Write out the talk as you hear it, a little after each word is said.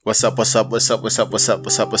What's up, what's up, what's up, what's up, what's up,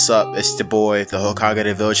 what's up, what's up? It's the boy, the Hokage,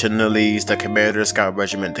 the Village of the Lees, the Commander of the Scout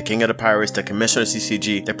Regiment, the King of the Pirates, the Commissioner of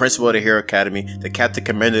CCG, the Principal of the Hero Academy, the Captain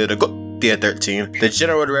Commander of the Tier 13, the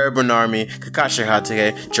General of the Airborne Army, Kakashi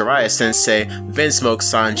Hatake, Jiraiya Sensei, Vinsmoke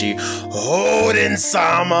Sanji, Oden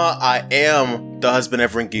Sama. I am the husband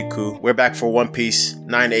of Rinkiku. We're back for One Piece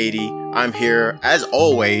 980. I'm here, as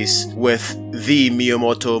always, with the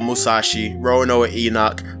Miyamoto Musashi, Roronoa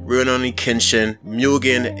Enock, Rurouni Kenshin,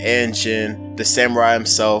 Mugen, and Jin, the samurai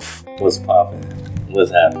himself. What's poppin'?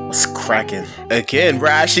 What's happening? What's cracking? Again, we're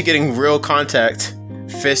actually getting real contact.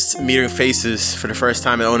 Fists meeting faces for the first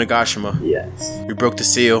time in Onigashima. Yes. We broke the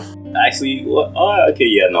seal. Actually, okay,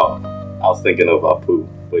 yeah, no. I was thinking of Apoo.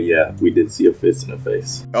 But yeah, we did see a fist in the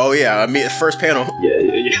face. Oh yeah, I mean, the first panel. Yeah,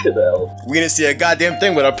 the hell. We didn't see a goddamn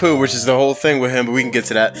thing with Apoo, which is the whole thing with him, but we can get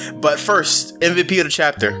to that. But first, MVP of the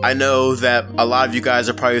chapter. I know that a lot of you guys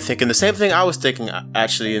are probably thinking the same thing I was thinking,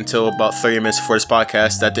 actually, until about 30 minutes before this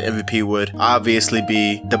podcast, that the MVP would obviously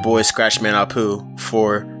be the boy Scratchman Apoo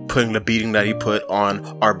for putting the beating that he put on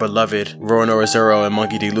our beloved Roronoa Zoro and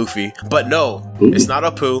Monkey D. Luffy. But no, it's not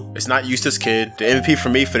Apoo. It's not Eustace Kid. The MVP for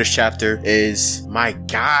me for this chapter is my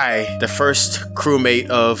guy, the first crewmate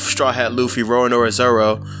of Straw Hat Luffy, Roronoa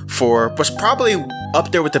Zoro, for what's probably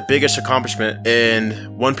up there with the biggest accomplishment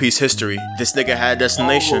in One Piece history. This nigga had a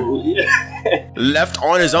destination. Oh, yeah. Left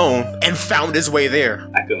on his own and found his way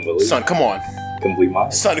there. I couldn't believe it. Son, come on. Complete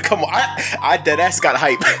mind. Son, come on. I deadass got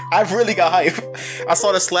hype. I really got hype. I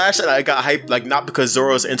saw the slash and I got hype, like, not because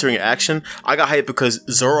Zoro's entering action. I got hype because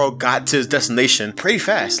Zoro got to his destination pretty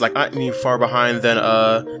fast. Like, not even far behind than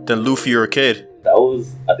Luffy or Kid. That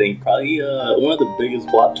was, I think, probably one of the biggest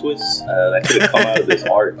plot twists that could have come out of this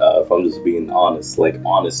arc. If I'm just being honest,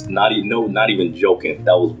 not even joking.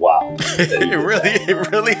 That was wild.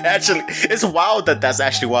 It really actually, it's wild that's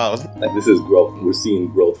actually wild. Like, this is growth. We're seeing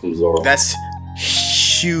growth from Zoro. That's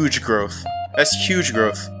huge growth. That's huge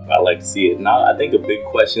growth. I like to see it. Now, I think a big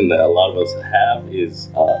question that a lot of us have is,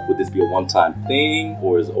 would this be a one-time thing,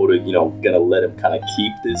 or is Oda, gonna let him kind of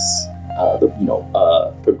keep this,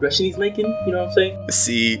 progression he's making? You know what I'm saying?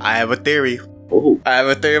 See, I have a theory. Oh. I have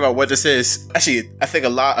a theory about what this is. Actually, I think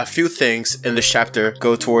a few things in this chapter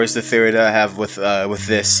go towards the theory that I have with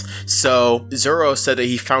this. So, Zoro said that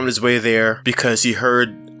he found his way there because he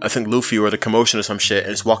heard, I think, Luffy or the commotion or some shit,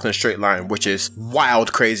 and it's walking in a straight line, which is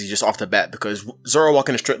wild crazy just off the bat, because Zoro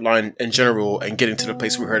walking a straight line in general and getting to the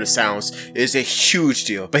place where we heard the sounds is a huge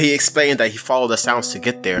deal. But he explained that he followed the sounds to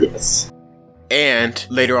get there. Yes. And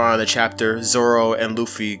later on in the chapter, Zoro and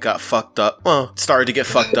Luffy got fucked up. Well, started to get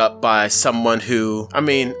fucked up by someone who, I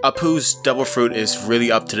mean, Apoo's Devil Fruit is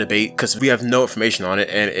really up to debate because we have no information on it,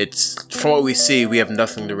 and it's, from what we see, we have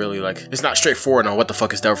nothing to really, like, it's not straightforward on what the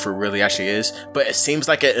fuck his Devil Fruit really actually is, but it seems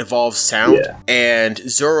like it involves sound. Yeah. And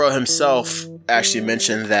Zoro himself actually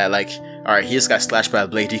mentioned that, like, alright, he just got slashed by a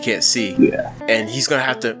blade he can't see. Yeah. And he's gonna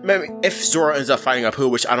have to, maybe if Zoro ends up fighting Apoo,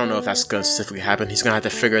 which I don't know if that's gonna specifically happen, he's gonna have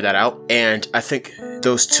to figure that out. And I think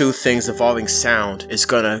those two things involving sound is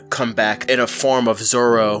gonna come back in a form of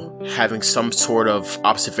Zoro having some sort of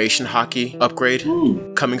observation hockey upgrade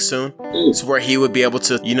coming soon. So where he would be able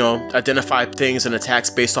to, identify things and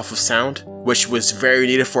attacks based off of sound, which was very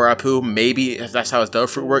needed for Apoo, maybe if that's how his Devil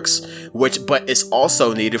Fruit works, but it's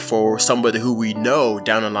also needed for somebody who we know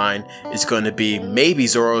down the line is going to be maybe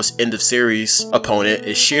Zoro's end of series opponent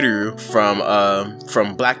is Shiryu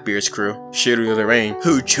from Blackbeard's crew, Shiryu the Rain,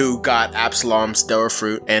 who got Absalom's Devil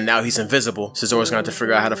Fruit, and now he's invisible. So Zoro's going to have to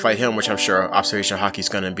figure out how to fight him, which I'm sure observation hockey is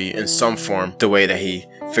going to be in some form the way that he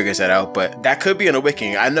figures that out. But that could be an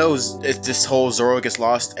awakening. I know if this whole Zoro gets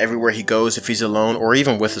lost everywhere he goes, if he's alone or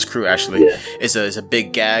even with his crew, actually. Yeah. Is a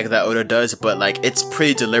big gag that Oda does, but like it's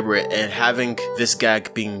pretty deliberate, and having this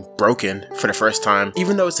gag being broken for the first time,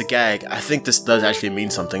 even though it's a gag, I think this does actually mean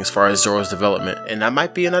something as far as Zoro's development, and that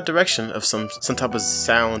might be in that direction of some type of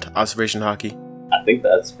sound observation hockey. I think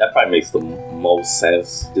that probably makes the most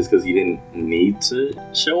sense, just because he didn't need to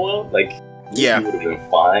show up. Like, yeah, he would have been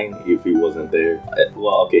fine if he wasn't there.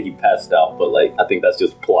 Well, okay, he passed out, but like I think that's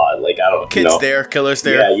just plot. Like, I don't know. Kids there, killers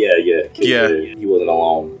there. Yeah. Kids there. He wasn't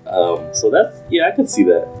alone. So that's, I could see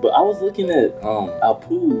that. But I was looking at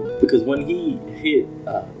Apoo, because when he hit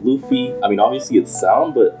Luffy, I mean, obviously it's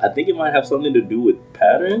sound, but I think it might have something to do with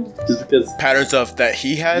patterns, just because patterns of that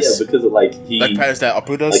he has. Yeah, because of like patterns that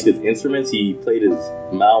Apoo does. Like his instruments, he played his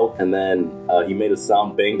mouth, and then he made a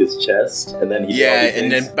sound, banged his chest, and then he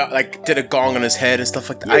then like did a gong on his head and stuff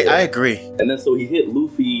like that. Yeah. I agree. And then so he hit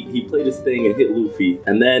Luffy. He played his thing and hit Luffy,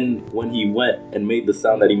 and then when he went and made the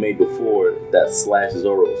sound that he made before, that slashed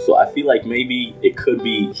Zoro. So I feel like maybe it could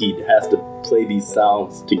be he has to play these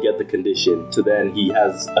sounds to get the condition, to then he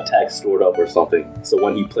has attacks stored up or something. So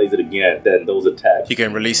when he plays it again, then those attacks, he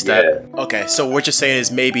can release that. Okay, so what you're saying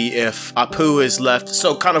is maybe if Apoo is left,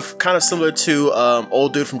 so kind of similar to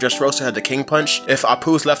old dude from Just Roasted had the King Punch. If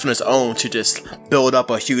Apoo's left on his own to just build up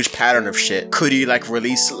a huge pattern of shit, could he like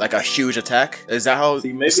release like a huge attack? Is that how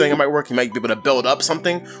you're saying it might work? He might be able to build up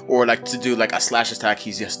something, or like to do like a slash attack,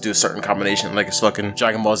 he has to do a certain combination, like it's fucking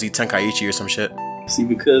Dragon Ball Z Tenkaichi or some shit. See,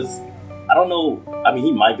 because I don't know. I mean,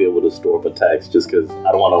 he might be able to store up attacks just because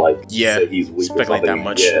I don't want to like say he's weak or something. That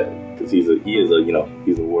much. Yeah, because he is a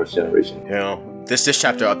he's a worse generation. You know, this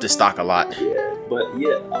chapter upped his stock a lot. Yeah, but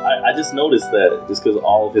I just noticed that just because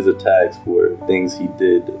all of his attacks were things he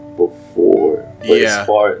did before.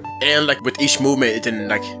 But and like with each movement, it didn't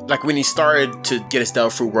like when he started to get his Devil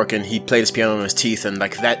Fruit working, he played his piano in his teeth, and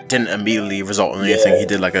like that didn't immediately result in anything. He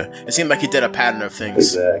did it seemed like he did a pattern of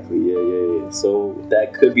things. Exactly. Yeah. So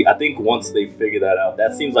that could be. I think once they figure that out,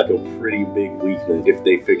 that seems like a pretty big weakness if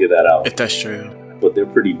they figure that out. If that's true. But they're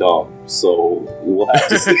pretty dumb, so we'll have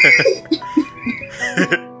to see.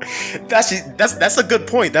 That's a good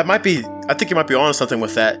point. That might be. I think you might be on something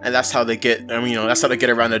with that, and that's how they get. I mean, that's how they get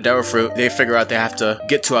around the Devil Fruit. They figure out they have to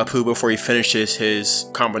get to Apoo before he finishes his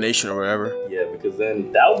combination or whatever. Yeah, because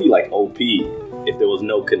then that would be like OP if there was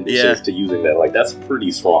no conditions to using that. Like that's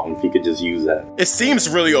pretty strong if he could just use that. It seems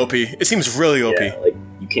really OP. Yeah, like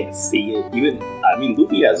you can't see it. Even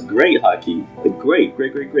Luffy has great haki, like great,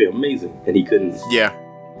 amazing, and he couldn't. Yeah.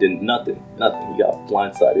 Did nothing. He got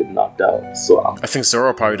blindsided, knocked out. So I think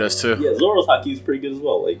Zoro probably does too. Yeah, Zoro's haki is pretty good as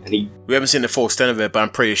well. Like, and we haven't seen the full extent of it, but I'm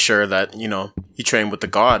pretty sure that he trained with the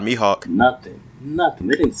god Mihawk. Nothing.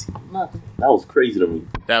 They didn't see nothing. That was crazy to me.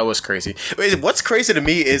 That was crazy. What's crazy to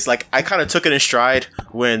me is like I kind of took it in stride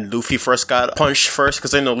when Luffy first got punched first,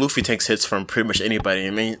 because I know Luffy takes hits from pretty much anybody. I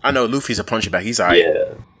mean, I know Luffy's a punching bag. He's alright.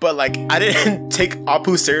 Yeah. But like I didn't take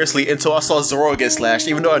Apoo seriously until I saw Zoro get slashed.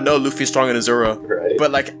 Even though I know Luffy's stronger than Zoro. Right. But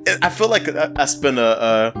like I feel like that's been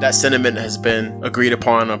that sentiment has been agreed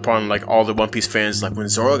upon like all the One Piece fans. Like when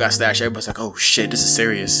Zoro got slashed, everybody's like, "Oh shit, this is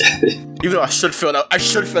serious." Even though I should feel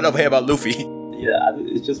that way about Luffy. Yeah,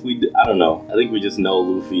 it's just I don't know. I think we just know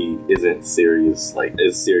Luffy isn't serious, like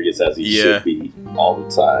as serious as he should be all the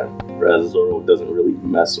time. Whereas Zoro doesn't really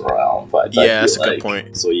mess around. But that's a good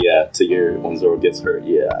point. So when Zoro gets hurt,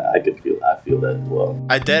 I feel that as well.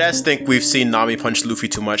 I deadass think we've seen Nami punch Luffy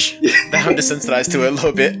too much. I'm desensitized to it a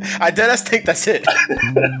little bit. I deadass think that's it.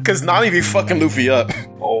 Because Nami be fucking Luffy up.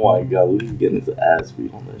 Oh my god, Luffy getting his ass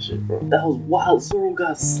beat on that shit, bro. That was wild. Zoro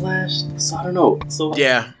got slashed. So I don't know. So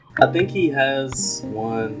yeah. I think he has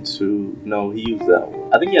one, two. No, he used that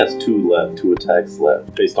one. I think he has two attacks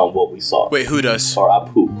left, based on what we saw. Wait, who does? Or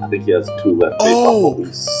Apoo. I think he has 2 left, based on what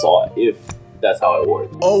we saw. If that's how it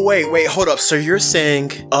works. Oh, wait, hold up. So you're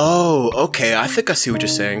saying... Oh, okay, I think I see what you're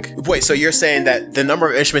saying. Wait, so you're saying that the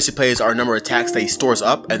number of instruments he plays are a number of attacks that he stores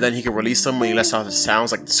up, and then he can release them when he lets off the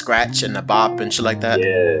sounds, like the scratch and the bop and shit like that?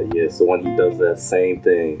 Yeah. So when he does that same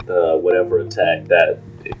thing, whatever attack that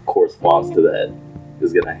it corresponds to that,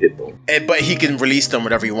 is gonna hit them. But he can release them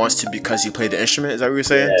whenever he wants to because you play the instrument. Is that what you're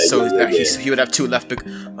saying? He would have 2 left.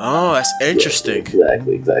 Oh, that's interesting. Yeah,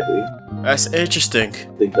 exactly. That's interesting.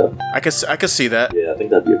 I think that I can see that. Yeah, I think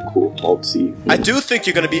that'd be a cool motif. I do think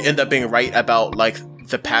you're gonna end up being right about like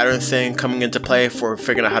the pattern thing coming into play for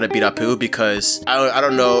figuring out how to beat Apoo, because I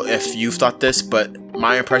don't know if you've thought this, but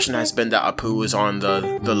my impression has been that Apoo is on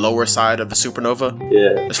the lower side of the supernova.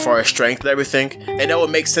 Yeah. As far as strength and everything. And that would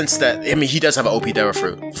make sense that, I mean, he does have an OP Devil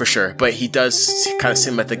Fruit, for sure. But he does kind of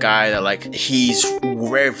seem like the guy that, like, he's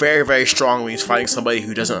very, very, very strong when he's fighting somebody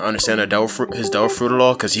who doesn't understand his Devil Fruit at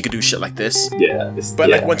all, because he could do shit like this. Yeah. But,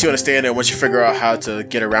 like, once you understand it, once you figure out how to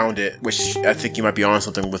get around it, which I think you might be on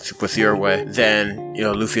something with your way, then, you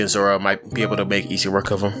know, Luffy and Zoro might be able to make easy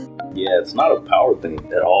work of him. Yeah, it's not a power thing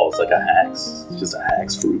at all. It's like a hacks. It's just a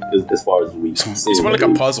hacks fruit, as far as we've seen. It's more like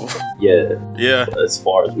a puzzle. Yeah. Yeah. As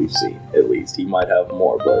far as we've seen, at least. He might have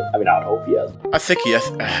more, but I mean, I would hope he has. I think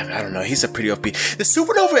I don't know. He's a pretty OP. The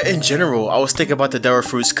supernova in general, I was thinking about the Devil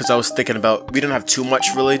Fruits because I was thinking about, we didn't have too much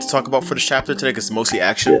really to talk about for this chapter today because it's mostly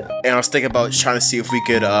action. Yeah. And I was thinking about trying to see if we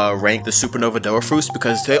could rank the supernova Devil Fruits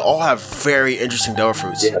because they all have very interesting Devil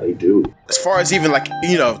Fruits. Yeah, they do. As far as even like,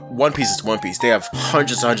 you know, One Piece is One Piece. They have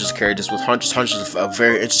hundreds and hundreds of characters with hundreds of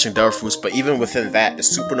very interesting devil fruits, but even within that, the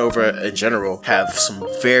supernova in general have some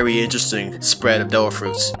very interesting spread of devil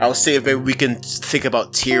fruits. I would say maybe we can think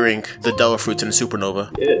about tiering the devil fruits in the supernova.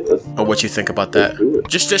 Yeah, or what you think about that?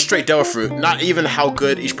 Just straight devil fruit, not even how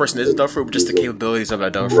good each person is a devil fruit, but just the capabilities of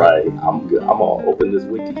that devil fruit. Right. I'm good. I'm gonna open this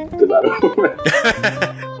wiki because I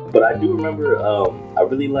don't. But I do remember, I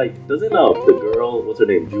really like, doesn't the girl, what's her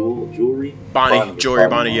name, Jewelry?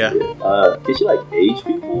 Bonnie, yeah. Can she, like, age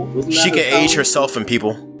people? She can age herself and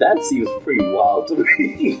people. That seems pretty wild to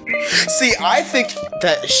me. See, I think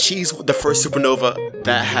that she's the first supernova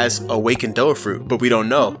that has awakened devil fruit, but we don't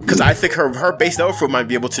know. Because I think her base devil fruit might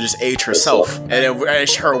be able to just age herself. And then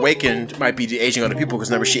her awakened might be the aging other people, because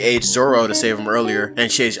remember, she aged Zoro to save him earlier,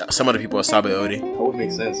 and she aged some other people as Sabaody. That would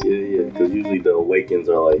make sense, yeah. Because usually the awakens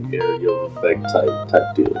are, like, area of effect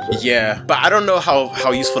type deals. Right? Yeah, but I don't know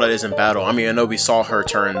how useful that is in battle. I mean, I know we saw her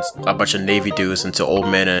turn a bunch of Navy dudes into old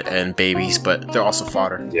men and babies, but they're also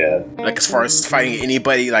fodder. Yeah. Like, as far as fighting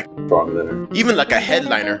anybody, like, stronger than her. Even like a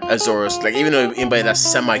headliner as Zoro's, like, even though anybody that's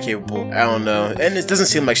semi-capable, I don't know. And it doesn't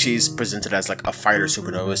seem like she's presented as like a fighter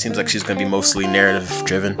supernova. It seems like she's gonna be mostly narrative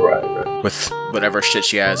driven. Right. With whatever shit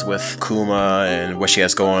she has with Kuma and what she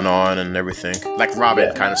has going on and everything. Like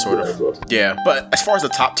Robin, kind of, sort of. Yeah, but as far as the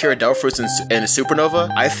top tier devil fruits in the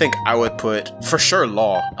supernova, I think I would put, for sure,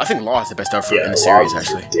 Law. I think Law is the best devil fruit in the series,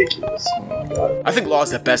 actually. Ridiculous. Oh my god. I think Law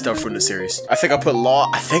is the best devil fruit in the series. I think I'll put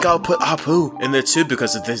Law. I think I'll put Apoo in there too,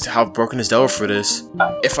 because of how broken his devil fruit is.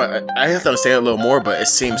 If I have to understand it a little more, but it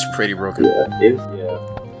seems pretty broken.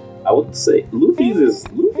 I would say Luffy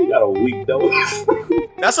got a weak devil fruit.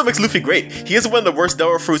 That's what makes Luffy great. He is one of the worst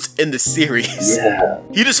devil fruits in the series. Yeah.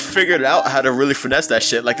 He just figured out how to really finesse that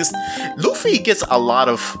shit. Like this, Luffy gets a lot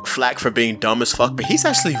of flack for being dumb as fuck, but he's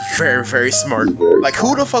actually very, very smart. Like,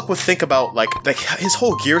 who the fuck would think about like his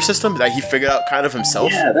whole gear system that he figured out kind of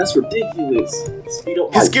himself? Yeah, that's ridiculous.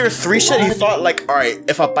 His gear 3 shit, he thought like, alright,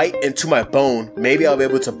 if I bite into my bone, maybe I'll be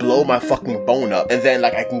able to blow my fucking bone up, and then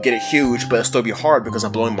like I can get it huge, but it'll still be hard because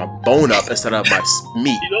I'm blowing my bone up instead of my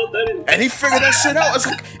meat. You know what that is? And he figured that shit out.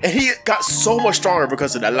 And he got so much stronger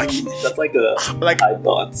because of that. Like, that's like high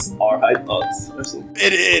thoughts. Our high thoughts.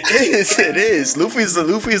 It is.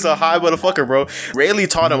 Luffy's a high motherfucker, bro. Rayleigh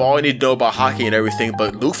taught him all he needed to know about hockey and everything,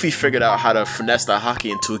 but Luffy figured out how to finesse that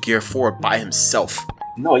hockey into a gear 4 by himself.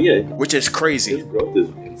 No, yeah. Which is crazy. His growth is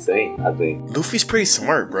insane, I think. Luffy's pretty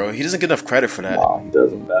smart, bro. He doesn't get enough credit for that. No, he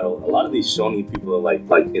doesn't battle. A lot of these shonen people are like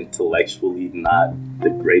intellectually not the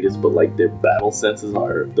greatest, but like their battle senses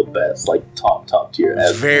are the best, like top tier.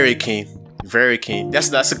 Very keen. Very keen.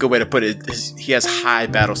 That's a good way to put it. He has high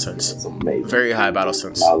battle sense. That's amazing. Very high battle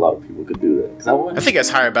sense. Not a lot of people could do that. I think he has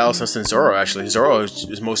higher battle sense than Zoro, actually. Zoro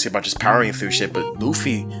is mostly about just powering through shit, but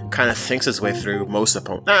Luffy kind of thinks his way through most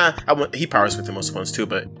opponents. He powers through most opponents too,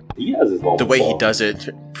 but he has his the way he does it,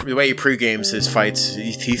 the way he pre-games his fights,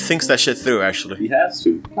 he thinks that shit through, actually. He has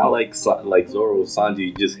to. Not like Zoro,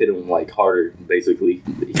 Sanji just hit him like harder, basically.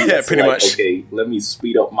 Yeah, pretty much. Okay, let me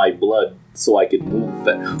speed up my blood so I can move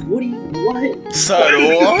fast. What?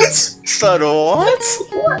 Son, what?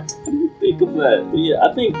 What do you think of that? But yeah,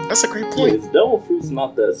 I think that's a great point. His devil fruit's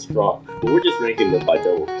not that strong, but we're just ranking them by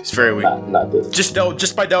devil fruit. It's very weak. Not this.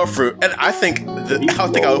 Just by devil fruit, and I think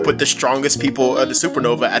I would put the strongest people of the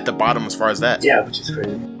supernova at the bottom as far as that. Yeah, which is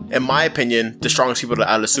crazy. In my opinion, the strongest people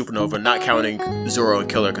out of the supernova, not counting Zoro and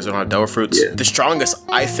Killer because they don't have devil fruits, the strongest,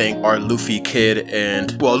 I think, are Luffy, Kid,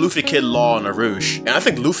 Law, and Arouge. And I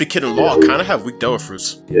think Luffy, Kid, and Law kind of have weak devil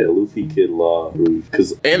fruits. Yeah, Luffy, Kid, Law,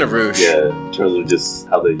 Arouge. And Arouge. Yeah, in terms of just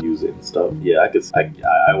how they use it and stuff. Yeah,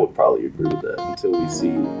 I would probably agree with that until we see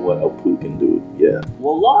what Apoo can do. Yeah.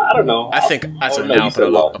 Well, Law, I don't know. I think as of now, put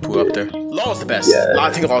Apoo up there. Law is the best. Yeah.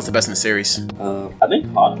 I think Law is the best in the series. I think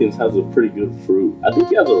Hawkins has a pretty good fruit. I think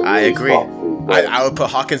he has a I agree. Fruit, I would put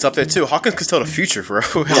Hawkins up there too. Hawkins can tell the future, bro.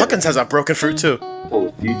 Yeah. Hawkins has a broken fruit too. Tell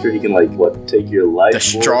the future. He can take your life. The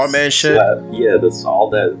straw man shit. Yeah, that's all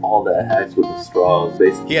that hacks with the straws.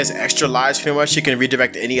 Basically, he has extra lives pretty much. He can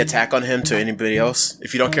redirect any attack on him to anybody else.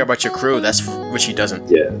 If you don't care about your crew, that's which he doesn't.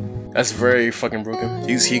 Yeah. That's very fucking broken.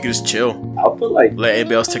 He can just chill. I'll put let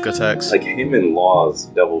anybody else take attacks. Like him and Law's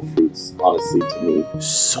devil fruits, honestly, to me.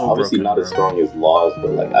 So obviously broken, not as strong as Law's,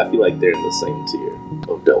 but like I feel like they're in the same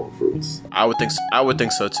tier of devil fruits. Capone's. I would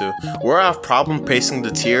think so too. Where I have problem placing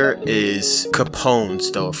the tier is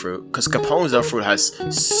Capone's Devil Fruit, because Capone's Devil Fruit has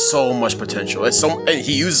so much potential. And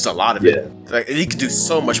he uses a lot of it. Like he could do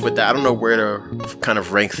so much with that. I don't know where to kind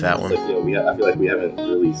of rank that one. I feel like we haven't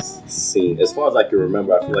really seen, as far as I can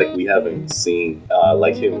remember, I feel like we haven't seen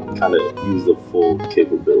like him kind of use the full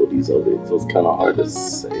capabilities of it. So it's kind of hard to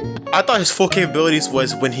say. I thought his full capabilities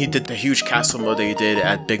was when he did the huge castle mode that he did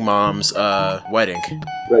at Big Mom's wedding.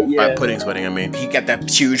 Right, yeah. By Pudding's wedding, I mean. He got that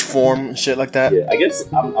huge form and shit like that. Yeah, I guess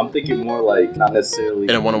I'm thinking more like not necessarily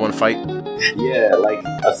in a one-on-one fight. Yeah, like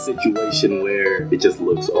a situation where it just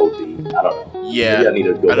looks OD. I don't know. Yeah, maybe I need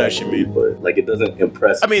to go I know back what you and mean. read, but like it doesn't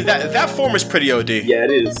impress me. I mean, that form is pretty OD. Yeah,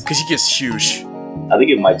 it is. Because he gets huge. I think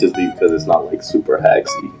it might just be because it's not like super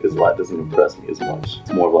hacksy is why it doesn't impress me as much.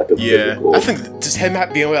 It's more of like a physical. I think just him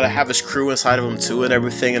being able to have his crew inside of him too and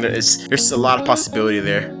everything, and there's a lot of possibility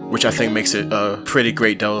there, which I think makes it a pretty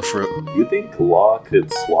great Devil Fruit. You think Law could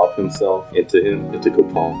swap himself into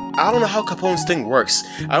Capone? I don't know how Capone's thing works.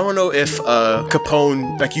 I don't know if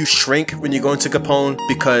Capone, like you shrink when you go into Capone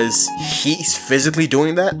because he's physically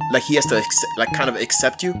doing that. Like he has to kind of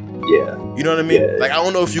accept you. Yeah. You know what I mean? Yeah. Like I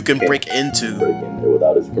don't know if you can break in there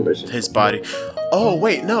without his permission. His body. Oh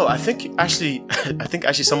wait, no. I think actually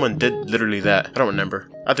someone did literally that. I don't remember.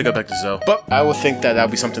 I have to go back to Zoe. But I would think that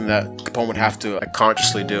would be something that Capone would have to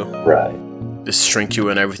consciously do. Right. Just shrink you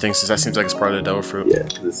and everything, since that seems like it's part of the Devil Fruit. Yeah,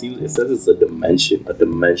 it says it's a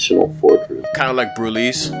dimensional fortress. Kind of like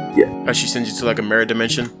Brulee's. Yeah. How she sends you to like a mirror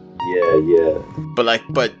dimension. Yeah.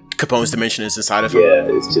 But Capone's dimension is inside of him. Yeah,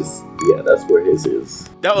 it's just that's where his is.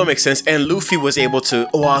 That would make sense. And Luffy was able to.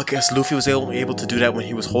 Oh, I guess Luffy was able to do that when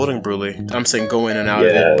he was holding Brulee. I'm saying go in and out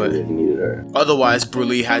of it, but he needed her. Otherwise,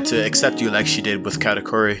 Brulee had to accept you like she did with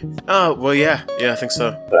Katakuri. Oh, well, yeah, I think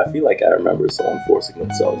so. But I feel like I remember someone forcing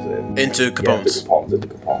themselves into Capone's. Into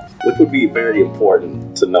Capone's, which would be very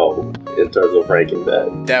important to know in terms of ranking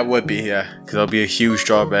that. That would be, because that'll be a huge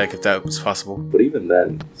drawback if that was possible. But even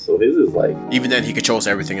then, so his is like. Even then, he controls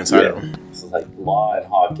everything inside of him. So like Law and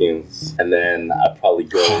Hawkins, and then I'd probably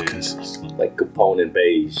go like Capone and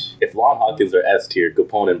Beige. If Law and Hawkins are S tier,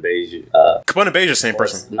 Capone and Beige. Capone and Beige are the same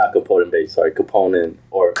person. Not Capone and Beige, sorry. Capone and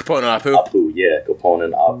Apoo. Apoo, yeah. Capone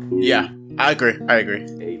and Apoo. Yeah, I agree.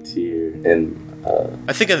 A tier. And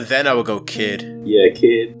I think then I would go Kid. Yeah,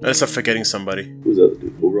 Kid. Unless I'm forgetting somebody. Who's the other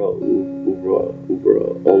dude? Ubra.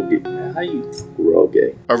 How you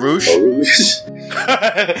Uroge? Arouge?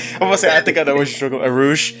 I'm gonna say, I think I know what you're struggling.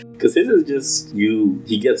 Arouge? Because his is just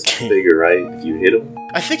he gets bigger, right? If you hit him.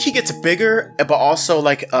 I think he gets bigger, but also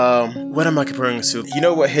like, what am I comparing this to? You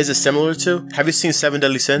know what his is similar to? Have you seen Seven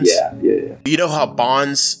Deadly Sins? Yeah. You know how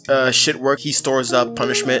Bond's shit work? He stores up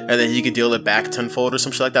punishment and then he can deal it back tenfold or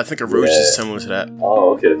some shit like that. I think Arouge is similar to that.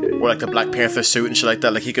 Oh, okay. Or like the Black Panther suit and shit like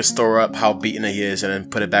that. Like he can store up how beaten he is and then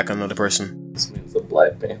put it back on another person. This means a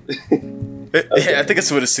Black Panther. Okay. Yeah, I think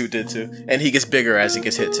that's what his suit did too. And he gets bigger as he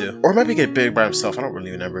gets hit too. Or maybe he get big by himself. I don't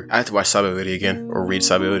really remember. I have to watch Sabaody again or read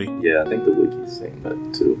Sabaody. Yeah, I think the wiki's saying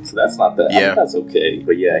that too. So that's not that. Yeah. I think that's okay.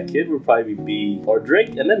 But yeah, Kid would probably be or Drake,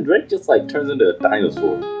 and then Drake just like turns into a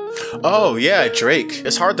dinosaur. Oh yeah, Drake.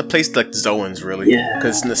 It's hard to place like zones really. Yeah.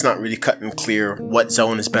 Because it's not really cut and clear what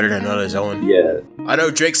zone is better than another zone. Yeah. I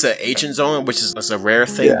know Drake's an ancient zone, which is a rare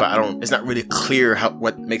thing, but it's not really clear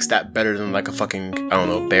what makes that better than like a fucking, I don't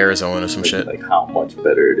know, bear zone or some shit. Like how much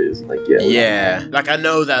better it is. Like yeah. Like I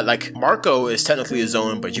know that like Marco is technically a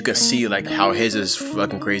zone, but you can see like how his is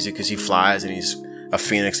fucking crazy because he flies and he's a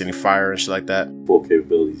phoenix and he fires and shit like that. Full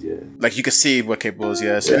capabilities, yeah. Like you can see what capabilities he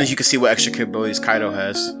has, and then you can see what extra capabilities Kaido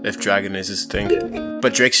has if Dragon is his thing. Yeah.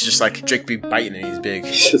 But Drake's just like Drake be biting and he's big.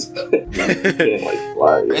 He can't like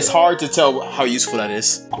fly. Yeah. It's hard to tell how useful that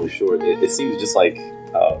is. I'm sure it seems just like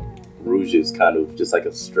Rouge is kind of just like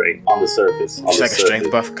a strength on the surface. Just like a strength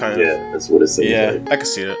buff, kind of. Yeah, that's what it seems like. I can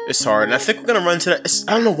see that. It's hard. And I think we're going to run into that.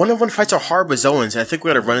 I don't know, one-on-one fights are hard with Zoans. And I think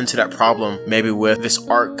we're going to run into that problem maybe with this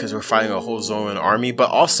arc because we're fighting a whole Zoan army. But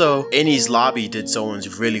also, Eni's lobby did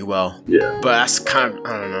Zoans really well. Yeah. But that's kind of,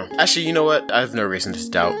 I don't know. Actually, you know what? I have no reason to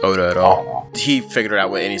doubt Oda at all. He figured it out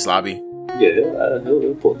with Eni's lobby. Yeah,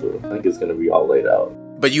 he'll pull through. I think it's going to be all laid out.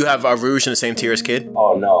 But you have Rouge in the same tier as Kid?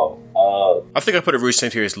 Oh, no. I think I put a Rouge same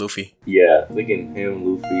tier as Luffy. Yeah, thinking him,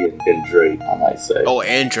 Luffy, and Drake, I might say. Oh,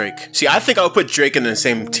 and Drake. See, I think I would put Drake in the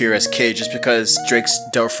same tier as Kid just because Drake's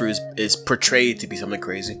Devil Fruit is portrayed to be something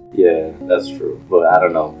crazy. Yeah, that's true. But I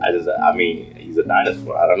don't know. I mean, he's a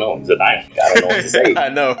dinosaur. I don't know. He's a dinosaur. I don't know what to say. I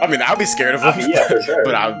know. I mean, I'll be scared of him. I mean, yeah, for sure.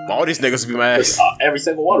 But all these niggas will be my ass. Every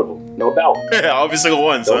single one of them, no doubt. Every single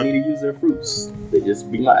one, son. Don't need to use their fruits. They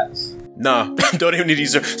just be my ass. Nah, don't even need to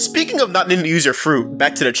use your... Speaking of not needing to use your fruit,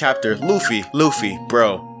 back to the chapter. Luffy,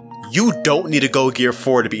 bro. you don't need to go Gear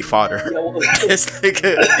 4 to beat Fodder. This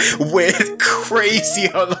nigga went crazy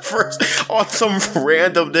on some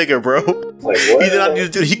random nigga, bro. Like, what? He did not need to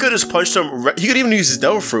do it. He could just punch him. He could even use his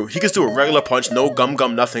Devil Fruit. He could do a regular punch, no gum,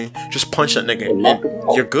 nothing. Just punch that nigga,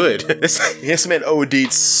 and you're good. This man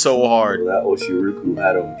OD'd so hard. That Oshiruku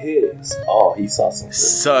had him pissed. Oh, he saw some.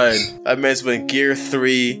 Son, that man's been Gear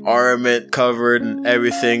 3, armament covered and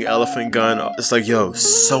everything, elephant gun. It's like, yo,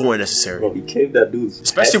 so unnecessary. Bro, he caved that dude's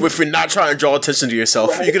Especially if you're not trying to draw attention to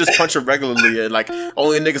yourself. You could just punch him regularly and like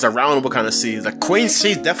only niggas around him will kind of see. Like Queen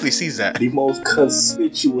C definitely sees that. The most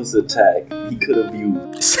conspicuous attack he could have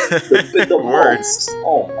used. The Words.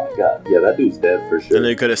 Oh my god. Yeah, that dude's dead for sure. Then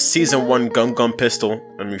they could have season 1 gum pistol.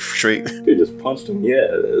 I mean, straight. They just punched him. Yeah,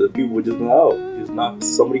 the people would just go, oh, just knocked.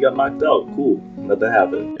 Somebody got knocked out. Cool. Nothing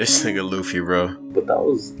happened. This nigga Luffy, bro. But that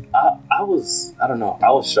was, I don't know.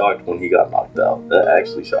 I was shocked when he got knocked out. That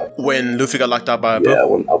actually shocked me. When Luffy got locked out by Apoo? Yeah,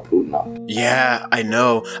 when Apoo knocked. Yeah, I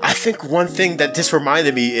know. I think one thing that this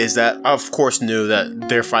reminded me is that I, of course, knew that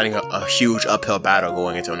they're fighting a huge uphill battle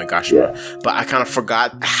going into Onigashima. Yeah. But I kind of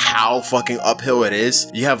forgot how fucking uphill it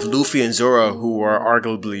is. You have Luffy and Zoro, who are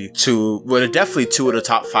arguably definitely two of the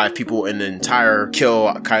top 5 people in the entire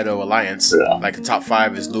Kill Kaido alliance. Yeah. Like the top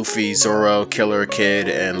 5 is Luffy, Zoro, Killer, Kid,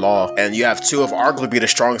 and Law. And you have 2 of arguably the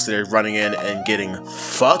strongest that are running in and getting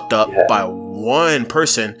fucked up by one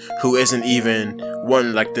person who isn't even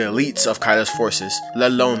one like the elites of Kaido's forces,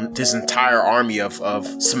 let alone his entire army of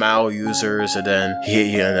Smile users, and then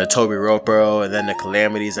the Toby Ropero, and then the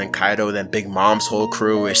Calamities and Kaido, and then Big Mom's whole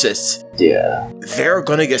crew. It's just they're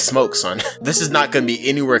gonna get smoked, son. This is not gonna be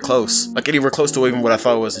anywhere close to even what I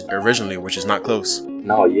thought it was originally, which is not close.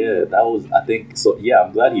 No, yeah, that was, I think, so, yeah,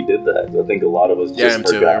 I'm glad he did that. I think a lot of us just him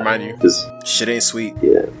too, I remind you. Just, shit ain't sweet.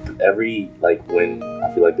 Yeah, when,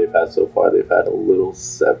 I feel like they've had so far, they've had a little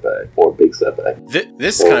setback, or a big setback.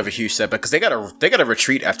 This is kind of a huge setback, because they gotta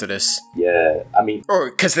retreat after this. Yeah, I mean... Or,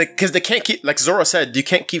 because they can't keep, like Zoro said, you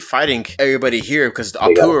can't keep fighting everybody here, because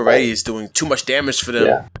Apoo already is doing too much damage for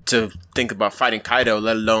them to think about fighting Kaido,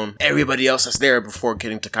 let alone everybody else that's there before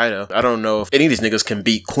getting to Kaido. I don't know if any of these niggas can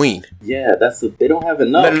beat Queen. Yeah, they don't have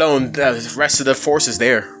enough. Let alone the rest of the forces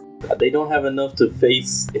there. They don't have enough to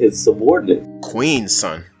face his subordinate. Queen,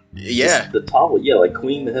 son. Yeah. The top, like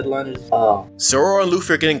Queen, the headliners. Zoro and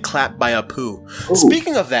Luffy are getting clapped by Apoo.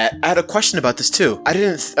 Speaking of that, I had a question about this too. I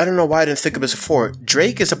don't know why I didn't think of this before.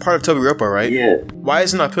 Drake is a part of Toby Roppo, right? Yeah. Why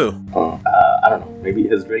isn't Apoo? I don't know. Maybe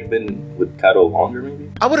has Drake been with Kaido longer,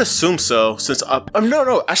 maybe? I would assume so, since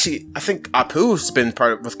no, actually, I think Apoo's been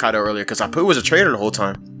with Kaido earlier, because Apoo was a traitor the whole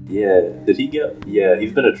time. Yeah. Did he get... Yeah,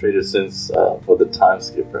 he's been a traitor since for the time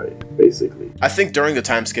skip, right? Basically. I think during the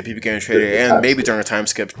time skip he became a traitor, and maybe during the time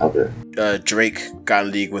skip, Drake got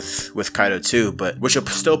in league with Kaido too, but which will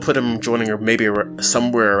still put him joining or maybe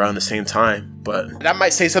somewhere around the same time. But that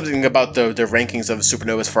might say something about the rankings of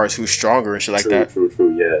Supernova as far as who's stronger and shit like that. True,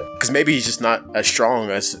 yeah. Because maybe he's just not as strong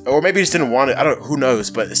as... Or maybe he just didn't want it. Who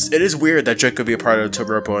knows? But it is weird that Drake could be a part of Toby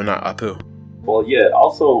Roppo and not Apoo. Well, yeah,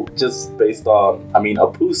 also just based on,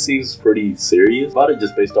 Apoo seems pretty serious about it,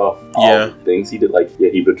 just based off all the things he did. Like,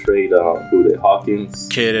 he betrayed, Hawkins?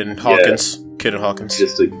 Kid and Hawkins.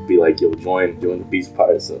 Just to be like, yo, join the Beast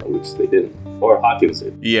Pirates, which they didn't. Or Hawkins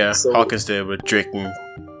did. Yeah, so, Hawkins did, but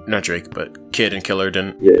not Drake, but Kid and Killer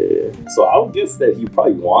didn't. Yeah. So I would guess that he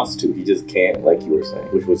probably wants to, he just can't, like you were saying,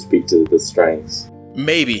 which would speak to the strengths.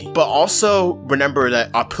 Maybe, but also remember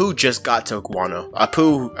that Apoo just got to Wano.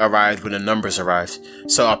 Apoo arrived when the numbers arrived,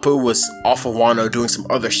 so Apoo was off of Wano doing some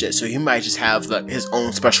other shit, so he might just have his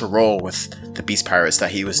own special role with the Beast Pirates that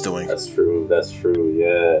he was doing. That's true,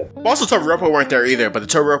 yeah. Also, Toby Roppo weren't there either, but the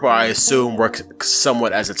Toby Roppo, I assume, worked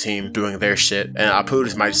somewhat as a team doing their shit, and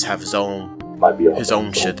Apoo might just have his own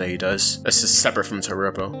shit that he does. That's just separate from Toby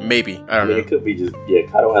Roppo. Maybe, I don't know. It could be just,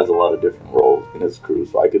 Kaido has a lot of different roles in his crew,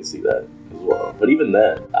 so I could see that as well. But even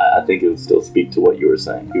then, I think it would still speak to what you were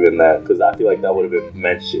saying. Even that, because I feel like that would have been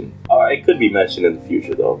mentioned. Or it could be mentioned in the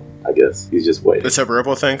future, though. I guess he's just waiting. The Toby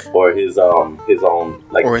Roppo thing, or his own,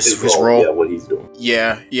 like, or his role. Yeah, what he's doing.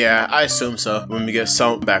 Yeah, I assume so. When we get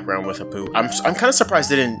some background with Apoo, I'm kind of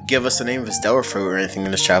surprised they didn't give us the name of his Devil Fruit or anything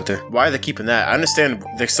in this chapter. Why are they keeping that? I understand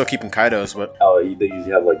they're still keeping Kaido's, but they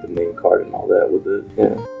usually have like the name card and all that with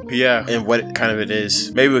it. Yeah, and what kind of it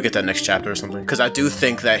is. Maybe we'll get that next chapter or something. Because I do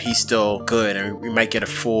think that he's still good, and we might get a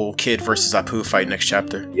full Kid versus Apoo fight next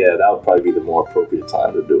chapter. Yeah, that would probably be the more appropriate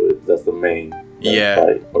time to do it. That's the main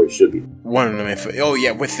fight, or it should be. One of the main fight. Oh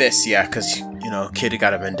yeah, with this, because Kid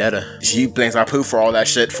got a vendetta. He blames Apoo for all that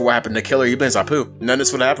shit. For what happened to Killer, he blames Apoo. None of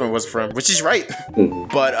this would happen was from, which is right.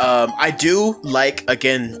 But I do like,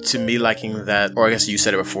 again, to me liking that, or I guess you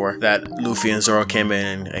said it before, that Luffy and Zoro came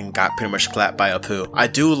in and got pretty much clapped by Apoo. I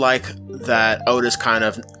do like that Oda's kind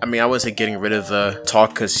of, I wouldn't say getting rid of the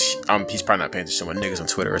talk, because he's probably not paying attention to what niggas on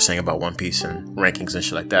Twitter are saying about One Piece and rankings and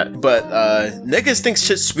shit like that. But niggas think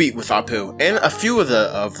shit's sweet with Apoo, and a few of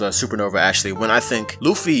the supernova actually. When I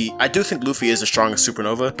do think Luffy is the strongest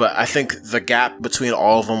supernova, but I think the gap between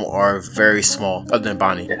all of them are very small, other than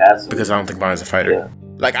Bonnie, because I don't think Bonnie's a fighter. Yeah.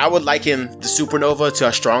 Like, I would liken the supernova to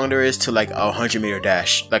how strong there is to like a 100-meter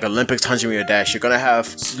dash, like Olympics 100-meter dash. You're gonna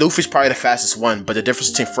have Luffy's probably the fastest one, but the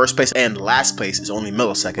difference between first place and last place is only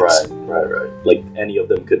milliseconds. Right. Like, any of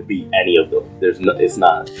them could beat any of them. It's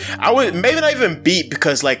not. I would maybe not even beat,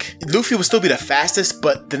 because like Luffy would still be the fastest,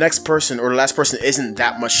 but the next person or the last person isn't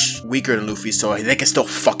that much weaker than Luffy, so they can still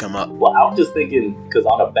fuck him up. Well, I'm just thinking, because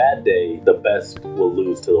on a bad day, the best will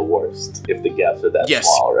lose to the worst if the gaps are that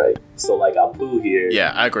small, right? So like Apoo here.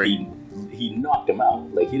 Yeah, I agree. He knocked him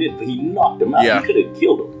out. Like, he knocked him out. Yeah. He could have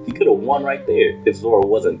killed him. He could have won right there if Zoro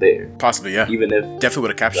wasn't there. Possibly, yeah. Definitely would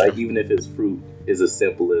have captured him. Even if his fruit is as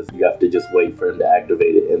simple as you have to just wait for him to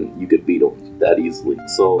activate it and you could beat him that easily.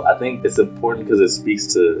 So I think it's important because it speaks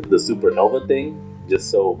to the supernova thing, just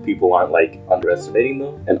so people aren't like underestimating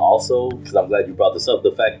them. And also, because I'm glad you brought this up,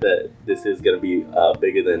 the fact that this is going to be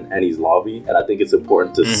bigger than Eni's lobby, and I think it's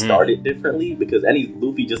important to start it differently, because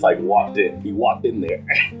Luffy just like walked in. He walked in there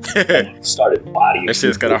and started bodying. That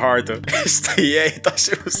shit's kind of hard though. Yeah, he thought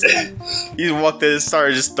shit was. He walked in and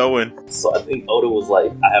started just throwing. So I think Oda was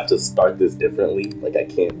like, I have to start this differently. Like, I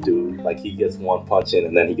can't do like he gets one punch in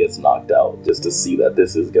and then he gets knocked out, just to see that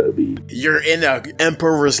this is gonna be. You're in an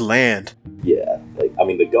emperor's land. Yeah.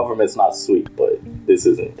 Like, the government's not sweet, but this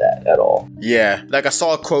isn't that at all. Yeah, like I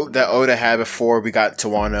saw a quote that Oda had before we got to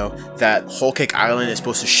Wano, that Whole Cake Island is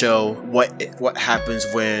supposed to show what happens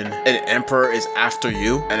when an emperor is after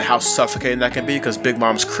you and how suffocating that can be, because Big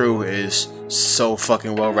Mom's crew is so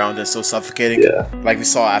fucking well-rounded, so suffocating. Yeah. Like we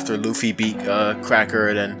saw after Luffy beat Cracker,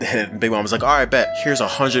 and then Big Mom was like, alright, bet, here's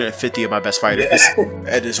 150 of my best fighters.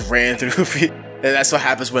 And just ran through Luffy. And that's what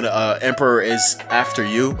happens when an emperor is after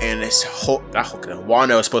you, and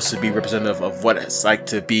Wano is supposed to be representative of what it's like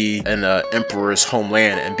to be in an emperor's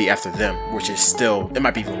homeland and be after them, which is still, it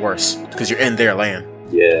might be even worse, because you're in their land.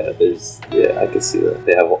 Yeah, I can see that.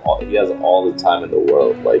 He has all the time in the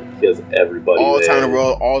world. Like, he has everybody all the there. time in the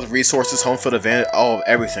world, all the resources, home field advantage, all of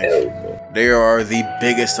everything. They are the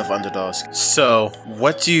biggest of underdogs. So,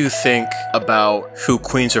 what do you think about who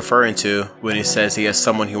Queen's referring to when he says he has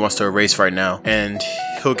someone he wants to erase right now, and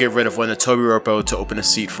he'll get rid of one of Tobiropo to open a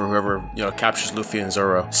seat for whoever captures Luffy and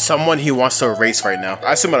Zoro? Someone he wants to erase right now.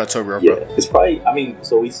 I assume about Tobiropo. Yeah, it's probably.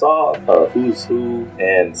 So we saw Who's Who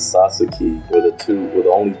and Sasaki were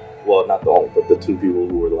the only. Well, not the only, but the two people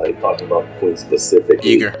who were like talking about Queen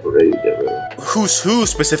specifically. Eager. Ready to get rid of. Who's Who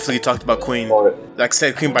specifically talked about Queen, like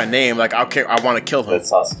said Queen by name, like I want to kill him. And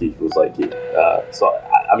Sasaki was like, so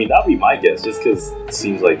that'd be my guess, just because it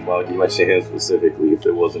seems like, well, you mentioned him specifically if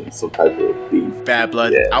there wasn't some type of beef. Bad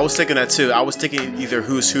blood. Yeah. I was thinking that too. I was thinking either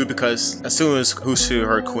Who's Who, because as soon as Who's Who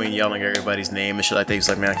heard Queen yelling everybody's name and shit like that, he's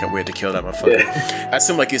like, man, I can't wait to kill that motherfucker. Yeah. I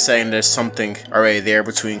assume like you're saying there's something already there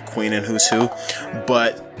between Queen and Who's Who,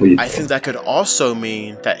 but I think that could also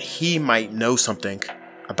mean that he might know something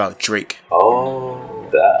about Drake. Oh,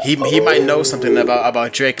 he might know something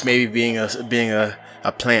about Drake maybe being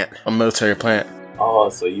a plant, a military plant. Oh,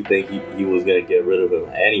 so you think he was gonna get rid of him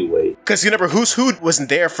anyway? Because remember, Who's Who wasn't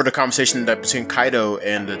there for the conversation that between Kaido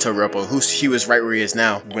and the Tobiropo. He was right where he is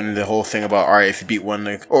now, when the whole thing about, alright, if you beat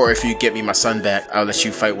one, or if you get me my son back, I'll let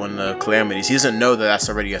you fight one of the calamities. He doesn't know that that's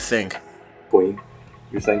already a thing. Queen,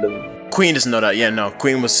 you're saying that? Queen doesn't know that. Yeah, no.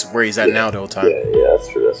 Queen was where he's at now the whole time. Yeah, that's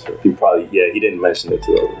true. He didn't mention it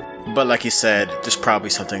to her. But like you said, there's probably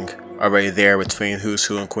something already there between Who's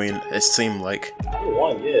Who and Queen. It seemed like.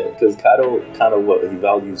 Because Kaido kind of what he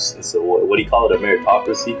values. So what do you call it? A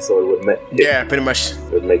meritocracy. So it would make. Yeah, pretty much.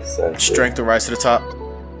 It would make sense. Strength to rise to the top.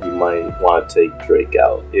 He might want to take Drake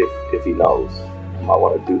out if he knows. He might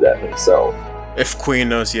want to do that himself. If Queen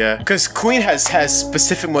knows, yeah. Because Queen has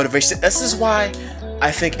specific motivation. This is why I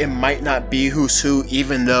think it might not be Who's Who,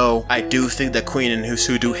 even though I do think that Queen and Who's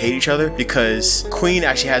Who do hate each other, because Queen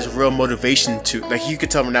actually has real motivation to, like, you could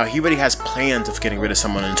tell him now, he already has plans of getting rid of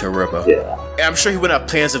someone in Tobiropo. Yeah. And I'm sure he wouldn't have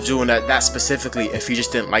plans of doing that specifically if he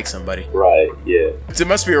just didn't like somebody. Right, yeah. There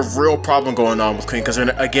must be a real problem going on with Queen, because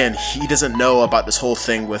again, he doesn't know about this whole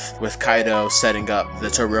thing with Kaido setting up the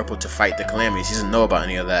Toroyupo to fight the Calamities. He doesn't know about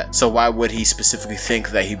any of that. So why would he specifically think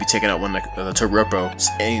that he'd be taking out one of the Toroyupo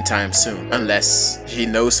anytime soon? Unless he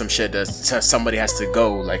knows some shit that somebody has to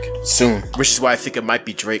go, like, soon. Which is why I think it might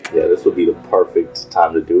be Drake. Yeah, this would be the perfect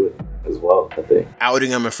time to do it as well, I think.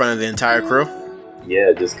 Outing him in front of the entire crew?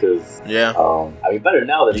 Yeah, just because. Yeah. I mean, better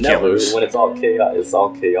now than never. When it's all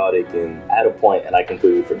chaotic, and at a point, and I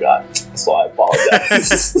completely forgot, so I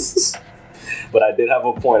apologize. But I did have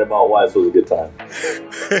a point about why this was a good time.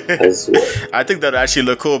 I swear. I think that actually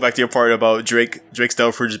look cool. Back to your part about Drake's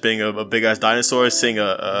Delphi just being a big ass dinosaur, seeing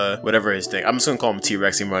a whatever his thing. I'm just gonna call him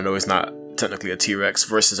T-Rex, even though I know it's not technically a T-Rex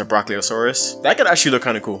versus a Brachiosaurus. That could actually look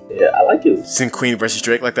kind of cool. Yeah, I like it. Seeing Queen versus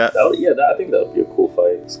Drake like that. I think that would be a cool fight.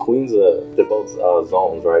 Queen's they're both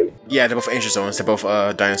zones, right? Yeah, they're both ancient zones. They're both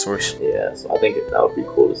dinosaurs. Yeah, so I think that would be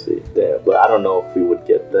cool to see. Yeah, but I don't know if we would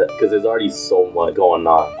get that because there's already so much going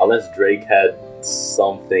on. Unless Drake had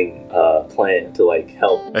something planned to like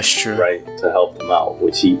help. That's true, right? To help them out,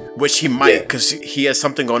 which he might, because he has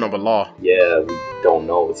something going on with Law. Yeah, we don't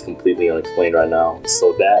know. It's completely unexplained right now.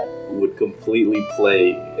 So that would completely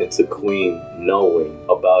play into Queen knowing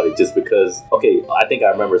about it, just because. Okay, I think I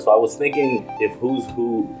remember. So I was thinking, if Who's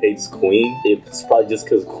Who hates Queen, it's probably just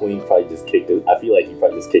because Queen probably just kicked his. I feel like he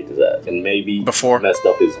probably just kicked his ass and maybe messed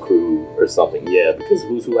up his crew or something. Yeah, because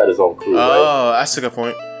Who's Who had his own crew. Oh, right? That's a good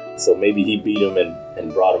point. So maybe he beat him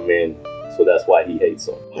and brought him in. So that's why he hates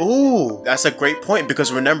him. Ooh, that's a great point,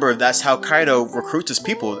 because remember, that's how Kaido recruits his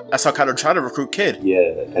people. That's how Kaido tried to recruit Kid.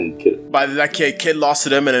 Yeah, and Kid. By that Kid lost to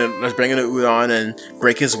them and then was bringing the Udon and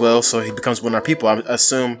break his will, so he becomes one of our people. I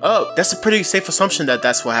assume. Oh, that's a pretty safe assumption that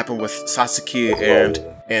that's what happened with Sasuke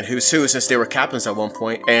and Who's Who, since they were captains at one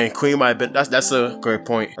point. And Queen might have been. That's a great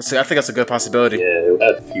point. I think that's a good possibility. Yeah, it would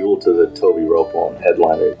add fuel to the Toby Ropo and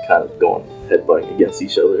Headliner kind of going headbutting against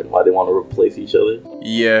each other and why they want to replace each other.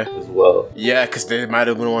 Yeah. As well. Yeah, because they might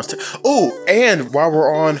have been ones to. Oh, and while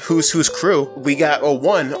we're on Who's crew, we got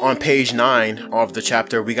on page 9 of the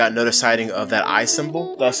chapter, we got another sighting of that eye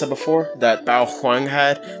symbol that I said before that Bao Huang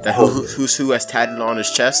had, that Who's Who has tatted on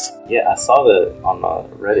his chest. Yeah, I saw that on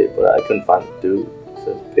Reddit, but I couldn't find the dude.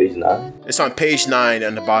 So page 9? It's on page 9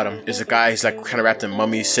 on the bottom. There's a guy, he's like kind of wrapped in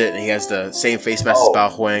mummy shit, and he has the same face mask as Bao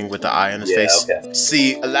Huang with the eye on his face. Okay.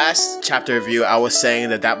 See, last chapter review, I was saying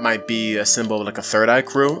that might be a symbol of like a third eye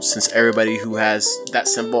crew, since everybody who has that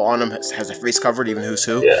symbol on them has their face covered, even Who's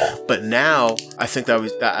Who. Yeah. But now, I think that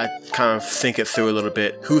I kind of think it through a little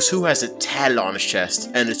bit. Who's Who has it tatted on his chest,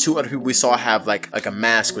 and the two other people we saw have like a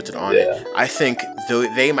mask with it on it. I think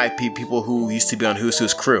they might be people who used to be on Who's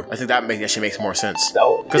Who's crew. I think that actually makes more sense.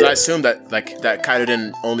 Because I assume that Kaido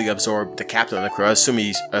didn't only absorb the captain of the crew. I assume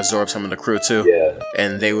he absorbed some of the crew too. Yeah.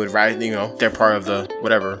 And they would ride, they're part of the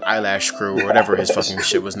whatever eyelash crew or whatever his fucking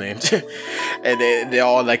shit was named. And they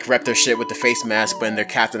all like rep their shit with the face mask, but their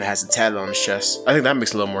captain has it tatted on his chest. I think that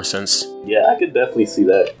makes a little more sense. Yeah, I could definitely see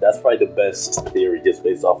that. That's probably the best theory, just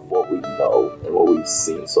based off of what we know and what we've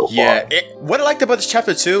seen so far. Yeah. What I liked about this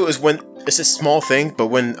chapter too is when it's a small thing, but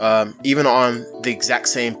when even on the exact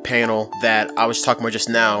same panel that I was talking about just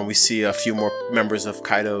now, we see a few more members of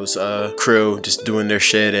Kaido's crew just doing their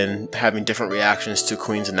shit and having different reactions to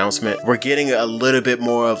Queen's announcement. We're getting a little bit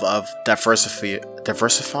more of diversity. Damn,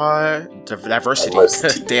 that's a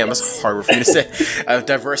hard word for me to say.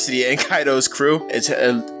 Diversity in Kaido's crew. It's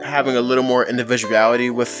having a little more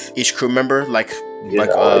individuality with each crew member, like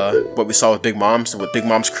what we saw with Big Mom's. What Big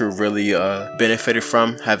Mom's crew really benefited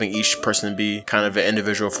from, having each person be kind of an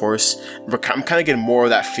individual force. I'm kind of getting more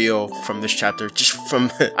of that feel from this chapter, just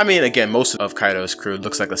from, I mean, again, most of Kaido's crew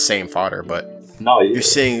looks like the same fodder, but you're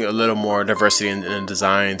seeing a little more diversity in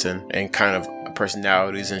designs and kind of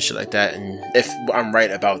personalities and shit like that. And if I'm right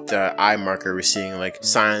about the eye marker, we're seeing like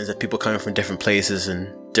signs of people coming from different places and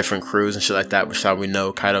different crews and shit like that, which is how we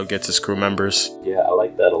know Kaido gets his crew members. Yeah, I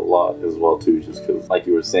like that a lot as well too, just because like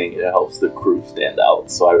you were saying, it helps the crew stand out.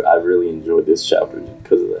 So I really enjoyed this chapter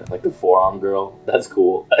because of that. Like the forearm girl, that's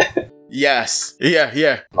cool. Yes. Yeah.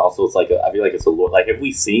 And also, it's like I feel like it's a lot. Like, have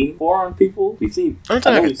we seen forearm people? We've seen. I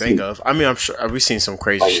can think of. I mean, I'm sure we've seen some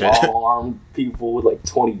crazy like shit. Long arm people with like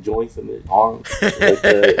 20 joints in their arms. Like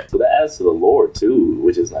that. So that adds to the lore too,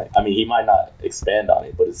 which is nice. I mean, he might not expand on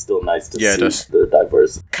it, but it's still nice to see the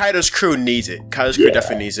diversity. Kaido's crew needs it. Kaido's crew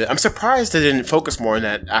definitely needs it. I'm surprised they didn't focus more on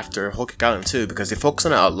that after Whole Cake Island too, because they focused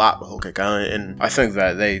on it a lot with Whole Cake Island, and I think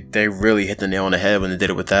that they really hit the nail on the head when they did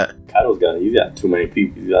it with that. Kaido's he's got too many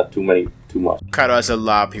people. He's got too much. Kaido has a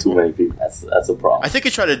lot of people. Too many people. That's a problem. I think he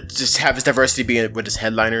tried to just have his diversity be with his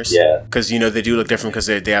headliners. Yeah. Because, they do look different because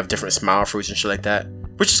they have different smile fruits and shit like that,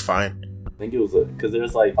 which is fine. think it was because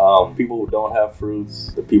there's like people who don't have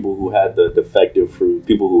fruits, the people who had the defective fruit,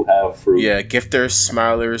 people who have fruit. Yeah, gifters,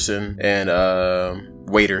 smilers, and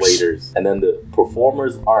waiters. And then the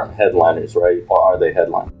performers aren't headliners, right? Or are they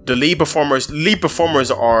headliners? The lead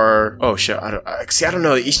performers are, oh shit, I don't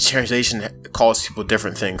know, each translation calls people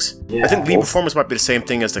different things. Yeah, I think lead performers might be the same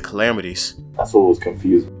thing as the calamities. That's what was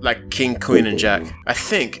confusing. Like King, Queen, and Jack. I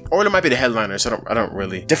think. Or it might be the headliners. I don't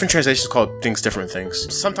really. Different translations call things different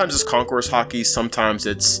things. Sometimes it's Conqueror's Hockey, sometimes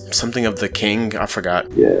it's something of the King. I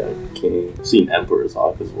forgot. Yeah, King. I've seen Emperor's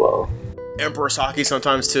Hawk as well. Emperor's Hockey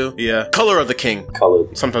sometimes too. Yeah. Color of the King.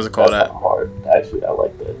 Sometimes they call That's that. not hard. Actually, I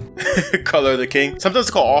like that. Color of the King. Sometimes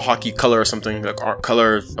they call all hockey color or something. Like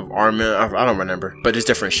color of armament. I don't remember. But it's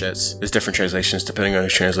different shits. There's different translations depending on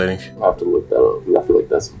who's translating. I have to look that up. I feel like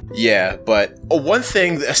that's... Yeah, but one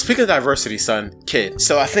thing, speaking of diversity, son, Kid.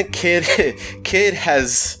 So I think Kid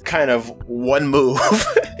has kind of one move.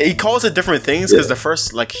 He calls it different things because the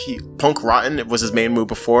first, like, Punk Rotten was his main move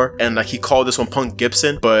before. And, like, he called this one Punk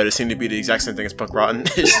Gibson, but it seemed to be the exact same thing as Punk Rotten.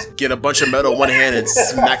 Just get a bunch of metal in one hand and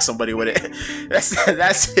smack somebody with it.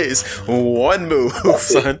 That's his one move,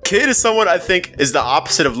 son. Kid is someone I think is the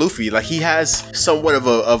opposite of Luffy. Like, he has somewhat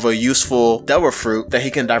of a useful devil fruit that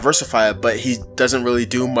he can diversify it, but he doesn't really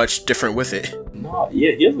do much different with it. No,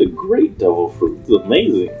 yeah, he has a great devil fruit. It's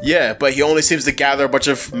amazing. Yeah, but he only seems to gather a bunch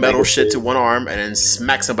of metal shit to one arm and then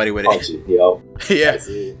smack somebody with Punch it, yo. Yeah. That's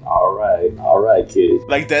it. All right, kid.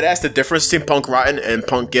 Like, that's the difference between Punk Rotten and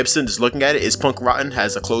Punk Gibson. Just looking at it, is Punk Rotten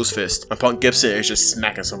has a closed fist, and Punk Gibson is just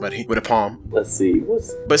smacking somebody with a palm. Let's see,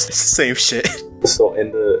 but it's the same shit. So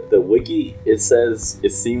in the wiki, it says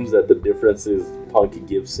it seems that the difference is Punk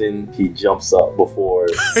Gibson, he jumps up before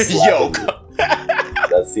Yo.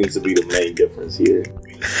 That seems to be the main difference here.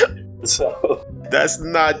 So that's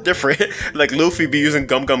not different. Like, Luffy be using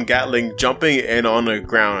Gum Gum Gatling jumping and on the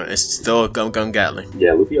ground. It's still a Gum Gum Gatling.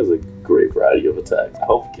 Yeah, Luffy has a great variety of attacks. I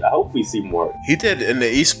hope we see more. He did in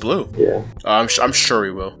the East Blue. Yeah. I'm sure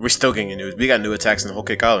we will. We're still getting news. We got new attacks in the Whole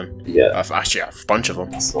Cake Island. Yeah. Actually, a bunch of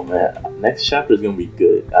them. So, man, next chapter is going to be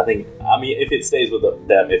good. I mean, if it stays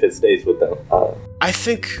with them. I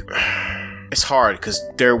think... It's hard because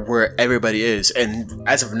they're where everybody is, and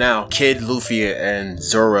as of now, Kid, Luffy, and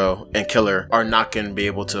Zoro and Killer are not going to be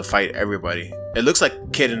able to fight everybody. It looks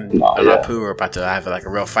like Kid and Apoo are about to have like a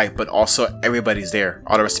real fight, but also everybody's there.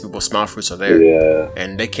 All the rest of the people's smile fruits are there. Yeah.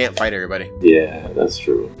 And they can't fight everybody. Yeah, that's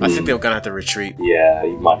true. I think they're going to have to retreat. Yeah,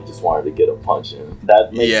 he might have just wanted to get a punch in.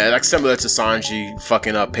 Like similar to Sanji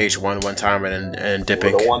fucking up page one time and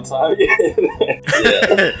dipping. The one time?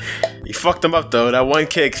 Yeah. He fucked him up though. That one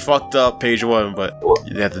kick fucked up page one, but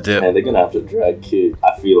you have to dip. Man, they're going to have to drag Kid.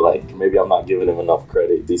 I feel like maybe I'm not giving him enough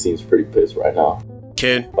credit. He seems pretty pissed right now.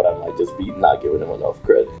 Kid. But I might just be not giving him enough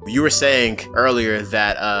credit. You were saying earlier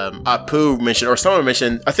that Apoo mentioned, or someone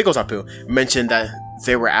mentioned, I think it was Apoo, mentioned that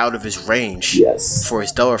they were out of his range. Yes. For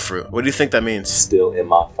his Delaware fruit. What do you think that means? Still in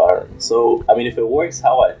my fire. So, I mean, if it works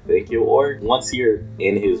how I think it works, once you're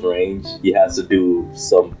in his range, he has to do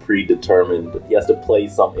some predetermined, he has to play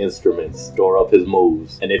some instruments, store up his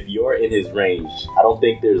moves. And if you're in his range, I don't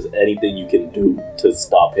think there's anything you can do to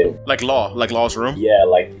stop him. Like Law's room? Yeah,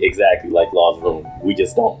 exactly like Law's room.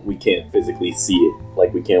 We can't physically see it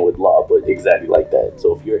like we can with Law, but exactly like that.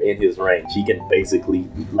 So if you're in his range, he can basically,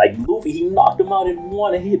 like Luffy, he knocked him out in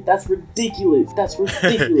one hit. That's ridiculous.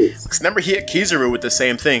 Because remember, he hit Kizaru with the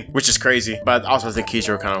same thing, which is crazy. But I also think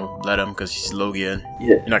Kizaru kind of let him because he's Logia and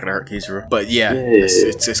you're not going to hurt Kizaru. But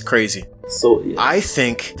it's crazy. So I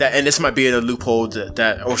think that, and this might be a loophole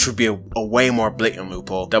that or should be a way more blatant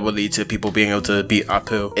loophole that would lead to people being able to beat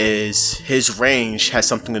Apoo, is his range has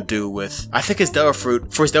something to do with, I think his Delaware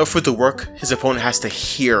fruit, for his Delaware fruit to work, his opponent has to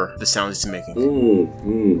hear the sounds he's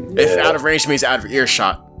making. If out of range means out of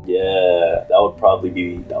earshot. Yeah, that would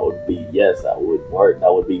yes, that would work.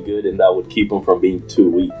 That would be good, and that would keep him from being too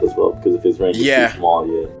weak as well, because if his range is too small,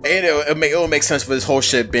 and it would make sense for this whole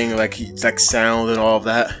shit being like sound and all of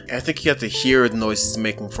that. I think you have to hear the noise he's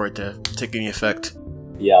making for it to take any effect.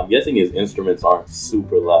 Yeah, I'm guessing his instruments aren't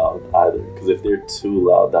super loud either, because if they're too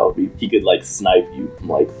loud, that would be, he could like snipe you from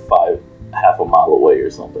like half a mile away or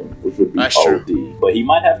something, which would be OD. True. But he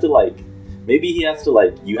might have to maybe he has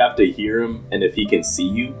to you have to hear him, and if he can see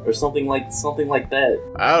you or something like that.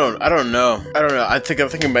 I don't know. I'm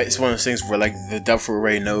thinking about, it's one of those things where the devil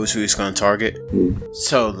already knows who he's going to target.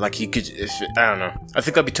 So he could, I don't know. I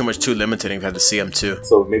think that'd be too limiting if you have to see him too.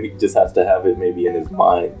 So maybe he just has to have it maybe in his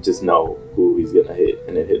mind, just know who he's gonna hit,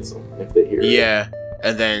 and it hits him if they hear it. Yeah.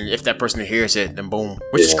 and then if that person hears it, then boom,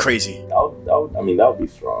 which is crazy. That would be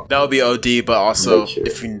strong. That would be OD, but also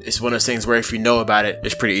it's one of those things where if you know about it,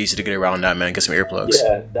 it's pretty easy to get around that, man. Get some earplugs.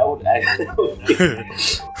 Yeah, that would actually.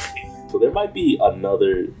 So there might be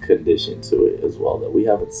another condition to it as well that we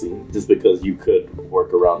haven't seen, just because you could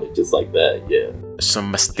work around it just like that. Yeah.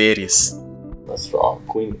 Some mysterious. That's strong.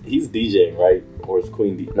 Queen, he's DJing, right? Or is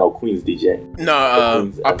Queen? No, Queen's DJing.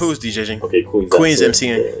 No, Apoo's DJing. Okay, Queen's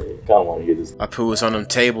MCing. Yeah, kind of want to hear this. Apoo's on them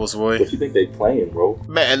tables, boy. What you think they playing, bro?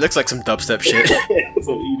 Man, it looks like some dubstep shit.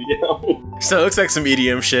 Some EDM. So it looks like some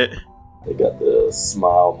EDM shit. They got the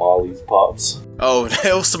Smile Molly's pops. Oh,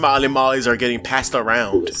 those Smiley Mollies are getting passed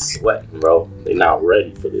around. They're sweating, bro. They're not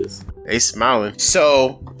ready for this. They smiling.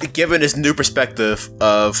 So, given this new perspective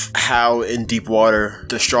of how in deep water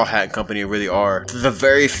the Straw Hat Company really are, the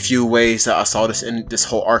very few ways that I saw this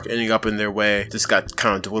whole arc ending up in their way just got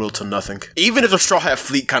kind of dwindled to nothing. Even if the Straw Hat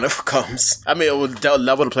fleet kind of comes, I mean, it would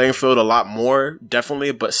level the playing field a lot more,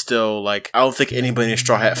 definitely, but still, like, I don't think anybody in the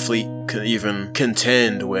Straw Hat fleet could even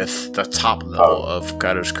contend with the top level of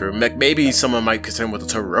Kaido's crew. Maybe someone might contend with the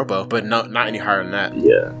Todorobo, but not any higher than that.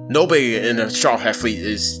 Yeah. Nobody in the Straw Hat fleet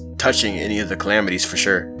is touching any of the calamities for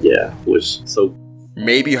sure. Yeah, so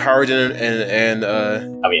maybe Harden and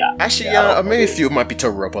I mean, maybe a few might be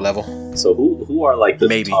Todorobo level. So who are like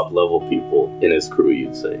the top level people in his crew?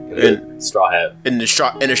 You'd say in the Straw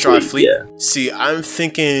Hat fleet. Yeah. See, I'm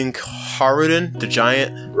thinking Harden, the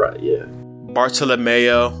giant. Right. Yeah.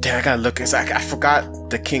 Bartolomeo. Damn, I gotta look. I forgot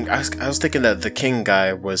the king. I was thinking that the king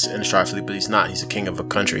guy was in the Straw Fleet, but he's not. He's the king of a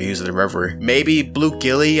country. He's the Reverie. Maybe Blue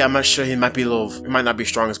Gilly. I'm not sure. He might not be as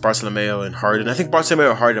strong as Bartolomeo and Harden. I think Bartolomeo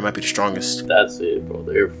and Harden might be the strongest. That's it, bro.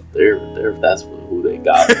 They're that's who they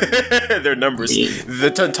got. Their numbers.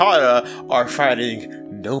 The Tontada are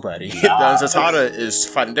fighting nobody. The Tontada is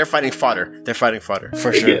fighting. They're fighting fodder. They're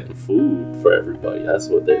for sure. Getting food for everybody. That's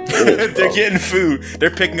what they're doing. They're getting food.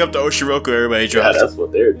 They're picking up the Oshiroku everybody dropped. Yeah, that's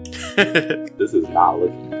what they're doing. This is not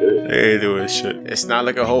looking good. They doing shit. It's not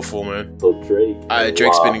looking hopeful, man. So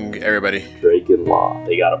Drake's spinning everybody. Drake and Law.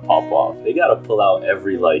 They gotta pop off. They gotta pull out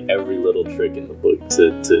every little trick in the book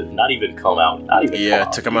to not even come out.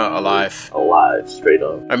 To come out alive. Alive, straight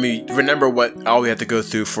up. I mean, remember what all we had to go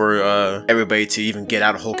through for everybody to even get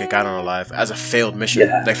out of Whole Cake Island alive as a failed mission.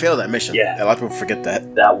 Yeah. They failed that mission. Yeah. A lot of people forget that.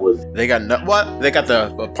 They got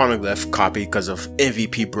the Poneglyph copy because of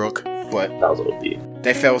MVP Brook, but that was OD.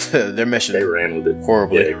 They failed their mission. They ran with it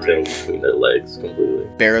horribly. Yeah, they ran between their legs completely.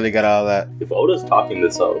 Barely got out of that. If Oda's talking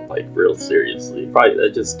this out like real seriously, probably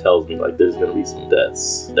that just tells me like there's gonna be some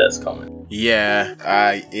deaths coming. Yeah,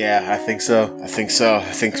 I think so. I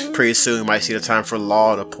think pretty soon we might see the time for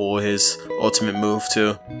Law to pull his ultimate move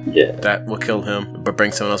too. Yeah. That will kill him, but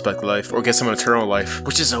bring someone else back to life. Or get someone eternal life.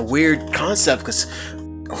 Which is a weird concept, because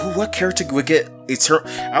what character would get eternal?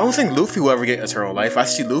 I don't think Luffy will ever get eternal life. I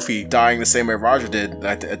see Luffy dying the same way Roger did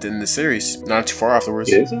at the end of the series. Not too far afterwards.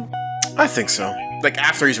 You think so? I think so. Like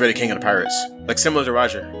after he's ready King of the Pirates. Like similar to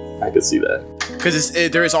Roger. I could see that. Because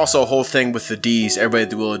there is also a whole thing with the D's. Everybody at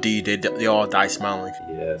the Will of D, they all die smiling.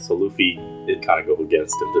 Yeah, so Luffy, it kind of go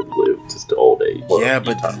against him to live just to old age. Yeah,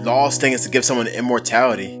 but Law's thing is to give someone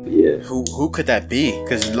immortality. Yeah. Who could that be?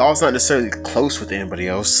 Because Law's not necessarily close with anybody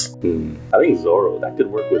else. I think Zoro. That could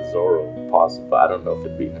work with Zoro, possibly. But I don't know if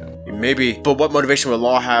it'd be him. Maybe. But what motivation would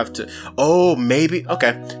Law have to... Oh, maybe.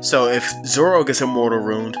 Okay. So if Zoro gets a mortal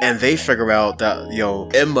wound and they figure out that,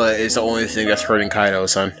 Emma is the only thing that's hurting Kaido,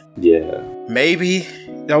 son. Yeah. Maybe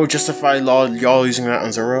that would justify y'all using that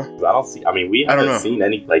on Zoro. We haven't seen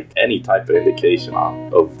any type of indication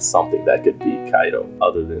of something that could be Kaido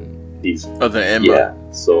other than Emma. Yeah.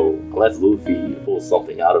 So unless Luffy pulls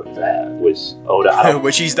something out of his ass, which Oda,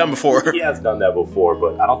 which he's done before. He has done that before,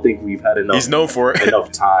 but I don't think we've had enough. He's known for it.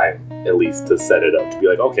 Enough time, at least, to set it up to be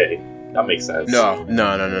like, okay, that makes sense. No.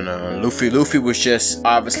 Luffy was just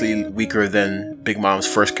obviously weaker than Big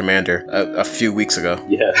Mom's first commander a few weeks ago.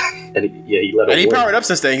 Yeah, he let him. And he powered up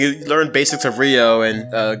since then. He learned basics of Rio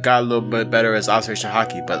and got a little bit better as observation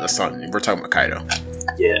haki. But that's not. We're talking about Kaido.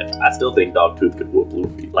 Yeah, I still think Dogtooth could whoop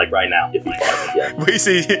Luffy. Like right now, if he fought him again. Wait,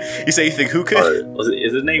 you say you think who could?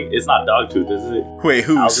 Is his name? It's not Dogtooth, is it? Wait,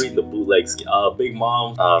 who's? I was reading the bootlegs. Big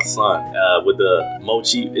Mom's son with the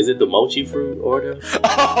mochi. Is it the mochi fruit order?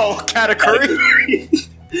 Oh, Katakuri.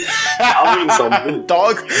 I'm reading some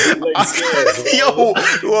dog. Yo,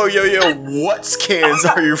 what scans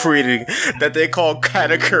are you reading that they call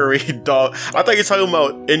Katakuri dog? I thought you were talking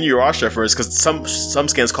about Inuyasha first, because some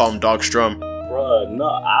scans call him Dog Strum. Bruh, no,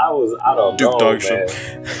 I don't Duke know, Dog man.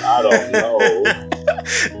 Strum. I don't know.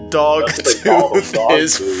 Dogtooth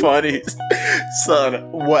is funny, son.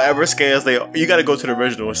 Whatever scans you gotta go to the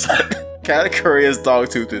original, son. Katakuri's dog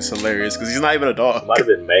tooth is hilarious because he's not even a dog. It might have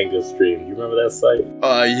been Manga Stream. You remember that site?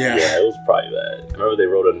 Yeah. Yeah, it was probably that. I remember they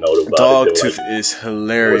wrote a note about dog it. Dog tooth is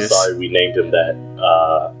hilarious. We're sorry we named him that.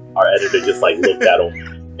 Our editor just like looked at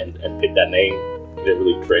him and picked that name. Didn't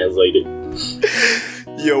really translate it.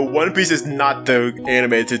 Yo, One Piece is not the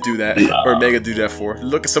anime to do that or manga do that for.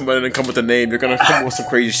 Look at somebody and come with a name, you're gonna come up with some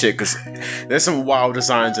crazy shit because there's some wild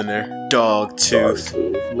designs in there. Dog tooth.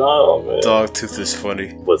 No, man. Dog tooth is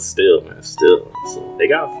funny. But still, man, still. So they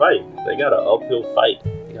gotta fight. They got an uphill fight.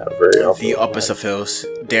 They got a very uphill The uppest of hills.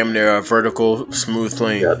 Damn near a vertical, smooth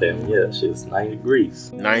plane. Goddamn, yeah, shit's 90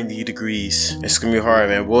 degrees. 90 degrees. It's gonna be hard,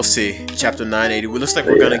 man. We'll see. Chapter 980. It looks like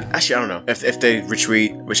we're gonna... Actually, I don't know. If they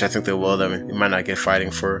retreat, which I think they will, then we might not get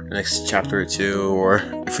fighting for the next chapter or two. Or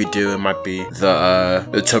if we do, it might be the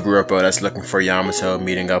Todoroki that's looking for Yamato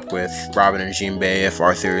meeting up with Robin and Jinbei if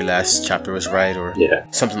our theory last chapter was right, or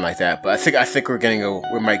something like that. But I think we're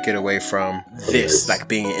we might get away from this, like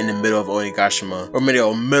being in the middle of Onigashima, or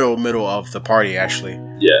middle of the party, actually.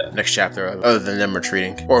 Yeah. Next chapter, other than them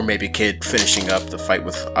retreating, or maybe Kid finishing up the fight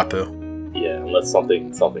with Apoo. Yeah, unless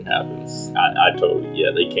something happens. I totally,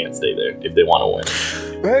 they can't stay there if they want to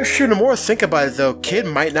win. Well, sure, the more I think about it, though, Kid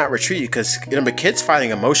might not retreat because, but Kid's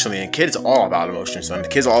fighting emotionally, and Kid's all about emotions, son.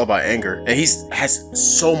 Kid's all about anger, and has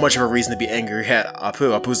so much of a reason to be angry at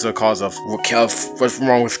Apoo. Apoo's the cause of what's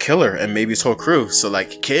wrong with Killer and maybe his whole crew. So,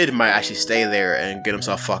 like, Kid might actually stay there and get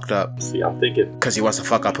himself fucked up. See, I'm thinking... because he wants to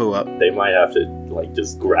fuck Apoo up. They might have to, like,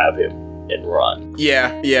 just grab him and run.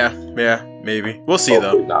 Yeah, maybe. We'll see,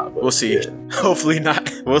 Hopefully though. Not, we'll see. Yeah. Hopefully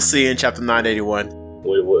not. We'll see in chapter 981.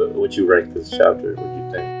 What you rank this chapter? What do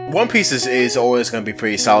you think? One Piece is always going to be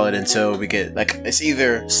pretty solid until we get, like, it's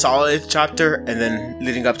either solid chapter and then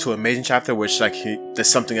leading up to amazing chapter, which, like, there's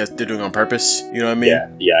something that they're doing on purpose. You know what I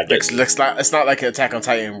mean? Yeah, I guess. It's not like Attack on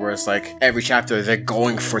Titan where it's like every chapter they're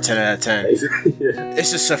going for 10 out of 10.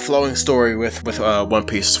 It's just a flowing story with One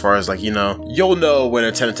Piece as far as, like, you'll know when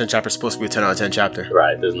a 10 out of 10 chapter is supposed to be a 10 out of 10 chapter.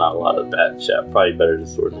 Right, there's not a lot of bad chapter. Probably better to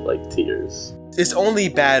sort of, like, tiers. It's only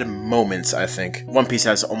bad moments, I think. One Piece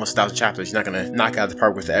has almost 1,000 chapters. You're not gonna knock out the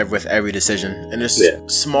park with every decision. And there's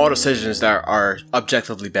small decisions that are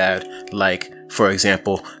objectively bad, like, for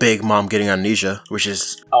example, Big Mom getting amnesia, which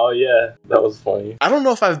is... Oh yeah, that was funny. I don't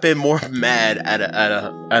know if I've been more mad at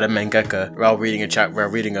a mangaka while reading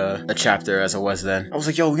a chapter as I was then. I was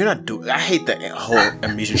like, yo, you're not doing... I hate the whole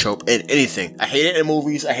amnesia trope in anything. I hate it in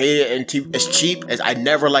movies. I hate it in TV. It's cheap. I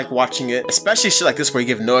never like watching it, especially shit like this where you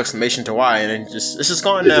give no explanation to why, and then it's just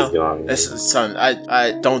gone now. Son,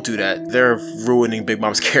 I don't do that. They're ruining Big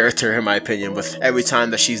Mom's character, in my opinion. With every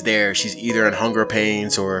time that she's there, she's either in hunger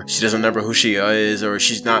pains or she doesn't remember who she is, or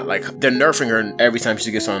she's not, like, they're nerfing her every time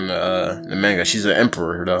she gets on the manga. She's an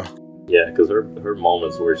emperor, though. Yeah, because her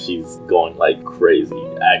moments where she's going, like, crazy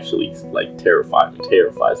actually, like, terrifies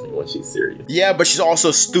me when she's serious. Yeah, but she's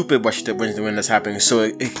also stupid when that's happening, so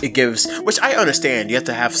it gives... Which I understand. You have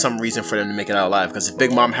to have some reason for them to make it out alive, because if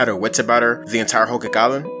Big Mom had her wits about her, the entire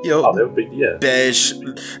Hokage,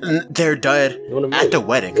 they're dead at the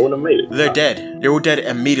wedding. They wouldn't have made it. They're dead. They were dead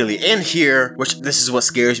immediately. And here, which this is what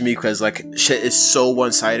scares me, because, like, shit is so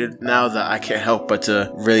one-sided now that I can't help but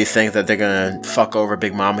to really think that they're gonna fuck over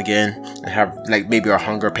Big Mom again and have, like, maybe a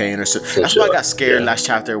hunger pain or something. That's why I got scared last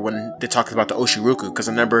chapter when they talked about the Oshiruku, because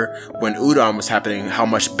I remember when Udon was happening, how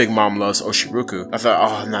much Big Mom loves Oshiruku. I thought,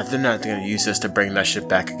 oh, no, they're not gonna use this to bring that shit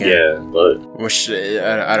back again. Yeah, but... Which,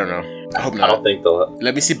 I don't know. I hope not. I don't think they'll...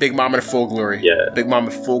 Let me see Big Mom in full glory. Yeah. Big Mom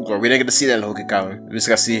in full glory. We didn't get to see that in Hokage. We just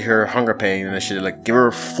got to see her hunger pain and that shit. Like, give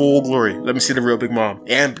her full glory. Let me see the real Big Mom.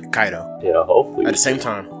 And Kaido. Yeah, hopefully. At the same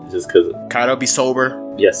time. Just because... Kaido be sober.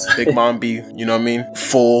 Yes. Big Mom be, you know what I mean?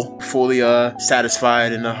 Fully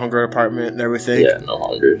satisfied in the hunger apartment and everything. Yeah, no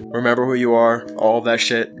hunger. Remember who you are. All that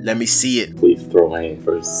shit. Let me see it. Please throw my hand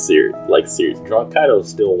for serious. Drunk Kaido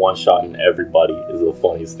still one-shotting everybody is the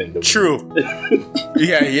funniest thing to me. True.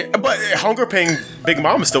 yeah. But hunger pain, Big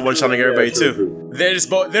Mom is still one-shotting everybody too. True. They're just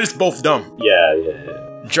both dumb. Yeah.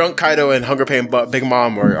 Drunk Kaido and hunger pain but Big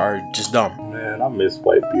Mom are just dumb. Man, I miss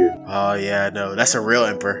Whitebeard. Oh yeah, no, that's a real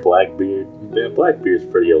emperor. Blackbeard. Man, Blackbeard's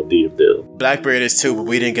pretty OD still. Blackbeard is too, but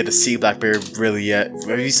we didn't get to see Blackbeard really yet.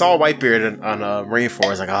 If you saw Whitebeard on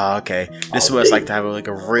Marineford, it's like, oh, okay. This is what it's like to have like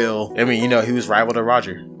a real... I mean, he was rival to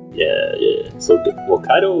Roger. Yeah. So,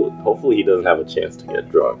 Kaido, hopefully he doesn't have a chance to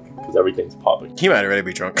get drunk, because everything's popping. He might already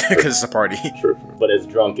be drunk, because it's a party. True. But as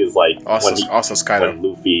drunk as, like, also Kaido. When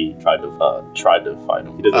Luffy tried to fight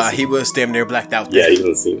him. He was damn near blacked out there. there. Yeah, he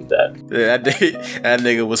doesn't seem that. That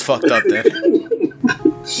nigga was fucked up there.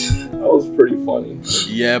 was pretty funny.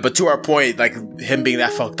 Yeah, but to our point, like him being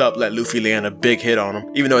that fucked up let Luffy land a big hit on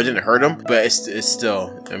him, even though it didn't hurt him. But it's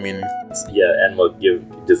still, I mean, yeah, and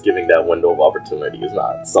just giving that window of opportunity is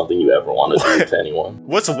not something you ever want to do to anyone.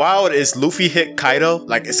 What's wild is Luffy hit Kaido,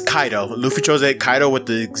 like it's Kaido. Luffy chose to hit Kaido with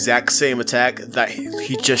the exact same attack that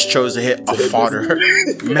he just chose to hit a fodder.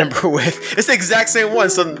 Remember with, it's the exact same one,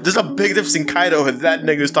 so there's a big difference in Kaido and that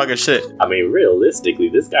nigga's talking shit. I mean, realistically,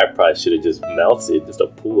 this guy probably should have just melted, just a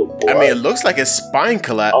pool of blood. I mean, it looks like his spine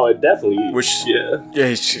collapsed. Oh, it definitely,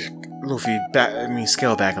 Yeah, Luffy,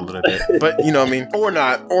 scale back a little bit. But, you know what I mean? Or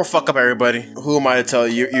not. Or fuck up everybody. Who am I to tell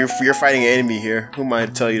you? You're fighting an enemy here. Who am I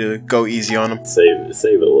to tell you to go easy on him? Save it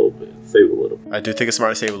a little bit. I do think it's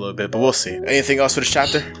smart to save a little bit, but we'll see. Anything else for this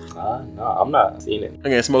chapter? No, I'm not seeing it.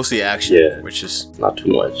 Okay, it's mostly action, which is... It's not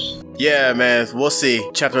too much. Yeah, man, we'll see.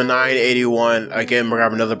 Chapter 981. Again, we're gonna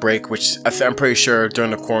have another break, which I'm pretty sure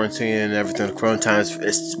during the quarantine and everything, the corona times,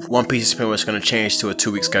 One Piece is pretty much gonna change to a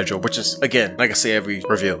 2-week schedule, which is, again, like I say every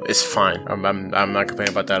review, it's fine. I'm not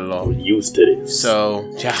complaining about that at all. We're used to this. So,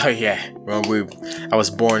 yeah. Well, I was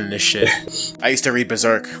born in this shit. I used to read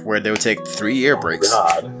Berserk, where they would take 3-year breaks.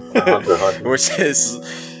 God. Which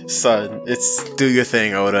is... Son, it's do your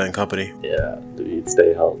thing, Oda and company. Yeah, dude,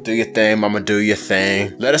 stay healthy. Do your thing, mama, do your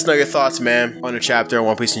thing. Let us know your thoughts, man, on the chapter,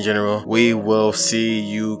 One Piece in general. We will see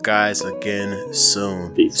you guys again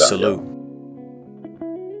soon. Peace out, Salute. yo.